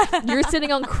 Yeah. I'm like, you're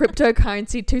sitting on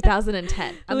cryptocurrency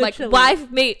 2010. I'm literally. Like, wife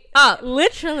me up.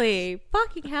 Literally.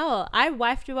 Fucking hell. I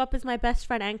wifed you up as my best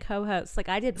friend and co-host. Like,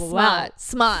 I did smart.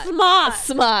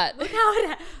 Look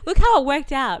how it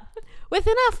worked out.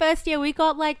 Within our first year, we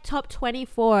got like top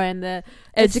 24 in the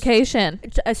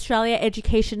Australia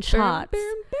education charts.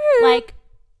 Like,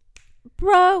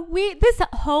 bro, this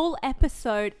whole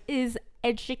episode is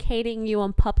educating you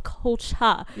on pop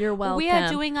culture. You're welcome. We are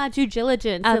doing our due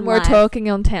diligence and we're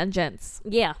talking on tangents.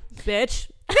 Yeah, bitch.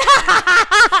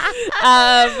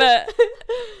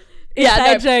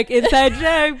 Inside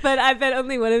joke. But I bet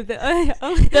only one of the.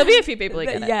 There'll be a few people who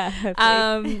get it. Yeah.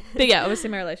 Hopefully. But yeah, obviously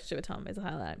my relationship with Tom is a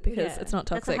highlight because it's not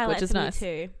toxic, which is nice.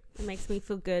 Me too. It makes me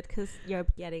feel good because you're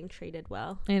getting treated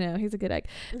well. I know, he's a good egg.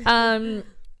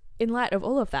 In light of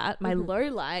all of that, my low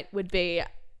light would be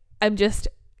I'm just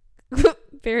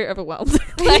very overwhelmed.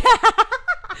 Like,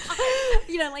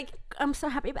 like I'm so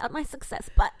happy about my success,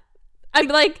 but I'm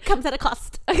like comes at a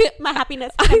cost. My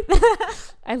happiness.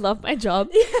 I love my job.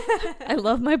 I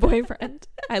love my boyfriend.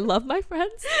 I love my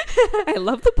friends. I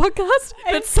love the podcast.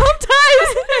 But sometimes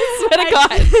I swear to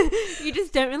God, you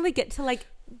just don't really get to like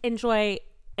enjoy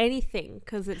anything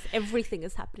because everything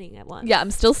is happening at once. Yeah,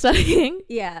 I'm still studying.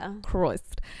 Yeah,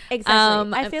 Christ.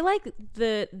 Exactly. I feel like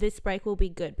this break will be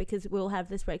good because we'll have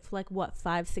this break for like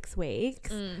 5-6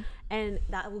 weeks, and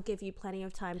that will give you plenty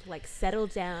of time to like settle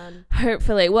down.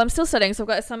 Hopefully. Well, I'm still studying, so I've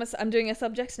got I'm doing a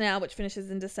subject now which finishes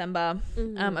in December.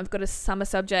 I've got a summer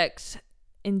subject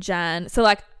in Jan, so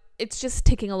like it's just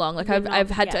ticking along. Like I've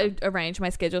had to arrange my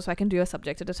schedule so I can do a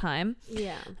subject at a time.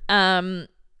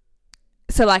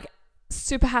 So like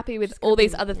super happy with all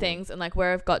these other things and like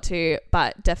where I've got to,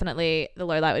 but definitely the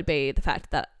low light would be the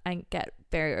fact that I get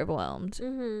very overwhelmed.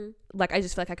 Like I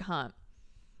just feel like I can't.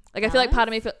 Like balance? I feel like part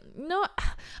of me I don't know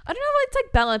if it's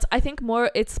like balance. I think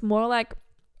it's more like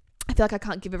I feel like I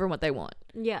can't give everyone what they want.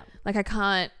 Yeah. Like I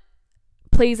can't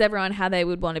please everyone how they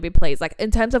would want to be pleased. Like in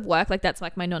terms of work, like that's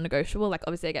like my non-negotiable. Like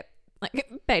obviously I get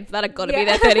like paid for that. I've got to be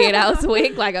there 38 hours a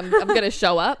week. Like I'm gonna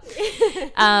show up.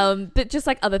 But just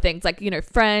like other things, like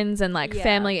friends and like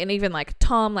family, and even like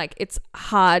Tom. Like it's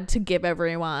hard to give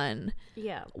everyone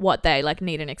what they like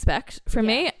need and expect from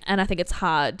me, and I think it's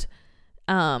hard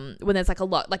when there's like a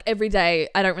lot. Like every day,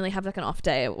 I don't really have like an off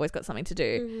day. I've always got something to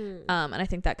do, and I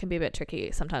think that can be a bit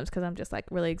tricky sometimes because I'm just like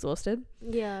really exhausted.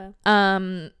 Yeah.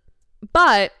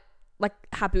 But like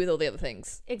happy with all the other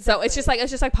things. Exactly. So it's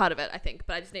just like part of it, I think.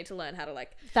 But I just need to learn how to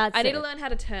like I need to learn how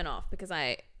to turn off because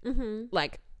I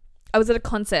like I was at a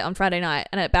concert on Friday night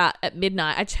and at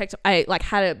midnight I like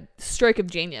had a stroke of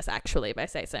genius actually, if I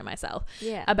say so myself.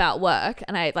 Yeah. About work,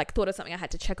 and I like thought of something I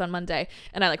had to check on Monday,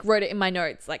 and I like wrote it in my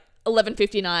notes like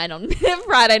 11:59 on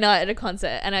Friday night at a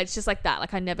concert, and it's just like that.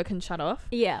 Like I never can shut off.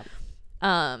 Yeah.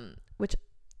 Which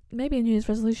maybe a New Year's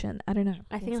resolution. I don't know.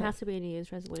 I think it has to be a New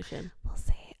Year's resolution. We'll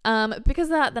see. Because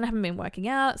of that, then I haven't been working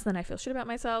out, so then I feel shit about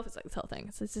myself. It's like this whole thing.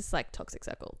 So it's just like toxic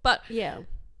circle. But yeah,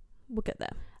 we'll get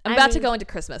there. I'm about to go into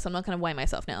Christmas. I'm not going to weigh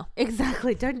myself now.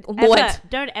 Exactly. Don't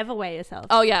ever weigh yourself.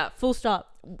 Oh yeah, full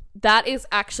stop. That is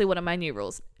actually one of my new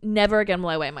rules. Never again will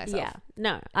I weigh myself. Yeah,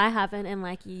 no, I haven't in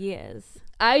like years.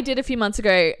 I did a few months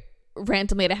ago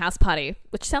randomly at a house party,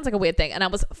 which sounds like a weird thing, and I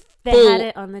was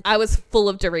I was full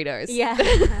of Doritos. Yeah.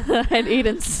 I'd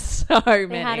eaten so many.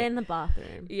 They had it in the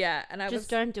bathroom. Yeah, and just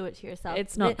don't do it to yourself.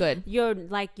 It's not good. Your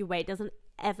weight doesn't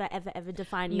ever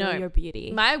define you or your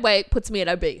beauty. My weight puts me at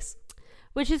obese,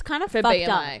 which is kind of fucked BMI,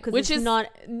 up because it's not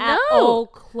at all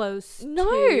close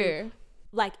to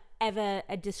like ever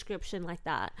a description like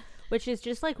that, which is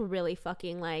just like really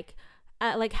fucking like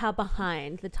how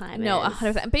behind the time is.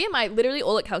 100%. BMI, literally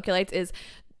all it calculates is,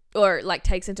 or like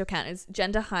takes into account, is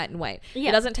gender, height, and weight. Yeah.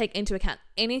 It doesn't take into account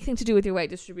anything to do with your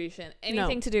weight distribution,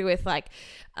 anything to do with like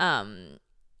the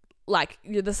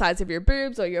size of your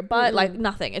boobs or your butt, like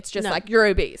nothing. It's just like you're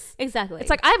obese. Exactly.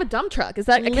 It's like I have a dump truck. Is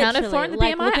that accounted for in the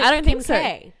BMI? I don't think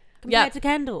so. Compared to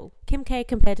Kendall. Kim K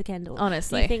compared to Kendall.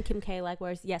 Honestly. Do you think Kim K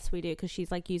whereas yes we do, because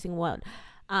she's like using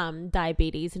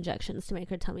diabetes injections to make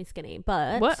her tummy skinny,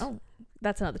 but what? Oh,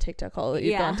 that's another TikTok hole that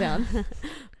you've gone down.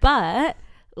 But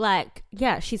like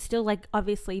she's still like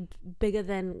obviously bigger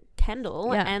than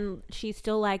Kendall, and she's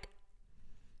still like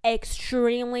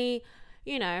extremely,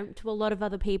 to a lot of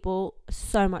other people,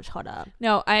 so much hotter.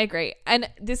 No, I agree. And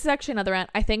this is actually another rant.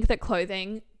 I think that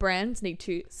clothing brands need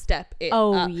to step it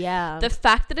up. Yeah. The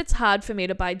fact that it's hard for me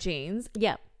to buy jeans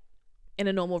in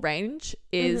a normal range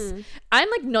is I'm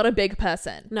like not a big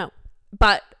person. No.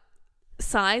 But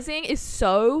sizing is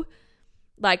so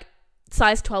like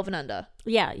size 12 and under.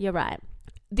 Yeah, you're right.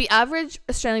 The average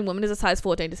Australian woman is a size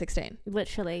 14 to 16.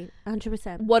 Literally,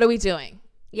 100%. What are we doing?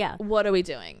 Yeah. What are we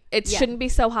doing? It shouldn't be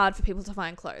so hard for people to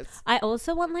find clothes. I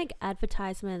also want like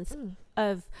advertisements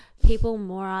of people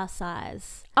more our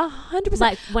size. 100%.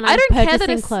 Like when I'm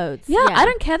purchasing clothes. Yeah, I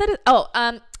don't care that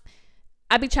it...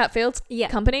 Abby Chatfield's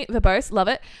company, Verbose, love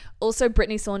it. Also,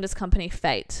 Brittney Saunders' company,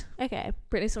 Fate. Okay.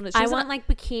 Brittney Saunders. I want like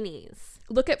bikinis.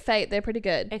 Look at Fate. They're pretty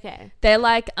good. Okay. They're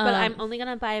like... but I'm only going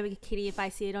to buy a bikini if I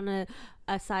see it on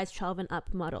a size 12 and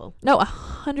up model. No,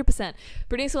 100%.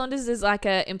 Brittney Saunders is like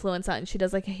an influencer, and she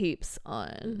does like heaps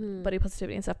on body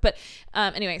positivity and stuff. But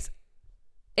anyways,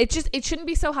 it shouldn't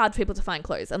be so hard for people to find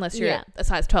clothes unless you're a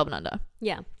size 12 and under.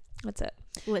 Yeah. That's it.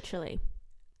 Literally.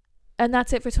 And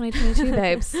that's it for 2022,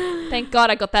 babes. Thank God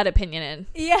I got that opinion in.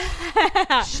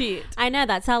 Yeah. Shit. I know.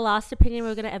 That's our last opinion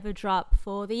we're going to ever drop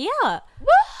for the year.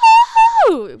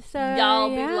 Woo! So, y'all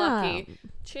be lucky.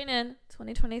 Tune in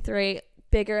 2023.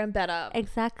 Bigger and better.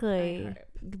 Exactly.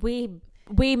 We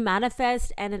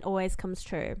manifest and it always comes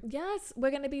true. Yes.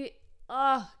 We're going to be...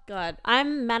 Oh, God.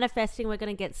 I'm manifesting we're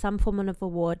going to get some form of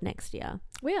award next year.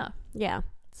 We are. Yeah.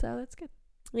 So that's good.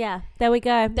 Yeah, there we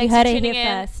go. Thanks for tuning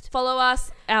in. Follow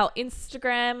us, our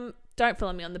Instagram. Don't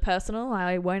follow me on the personal.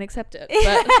 I won't accept it.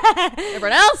 But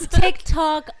everyone else.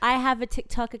 TikTok. I have a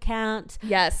TikTok account.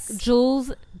 Yes.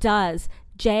 Jules does.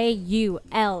 JULZDUZ.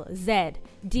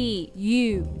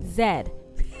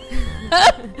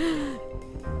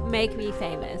 Make me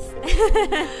famous.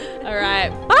 All right.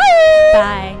 Bye.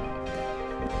 Bye.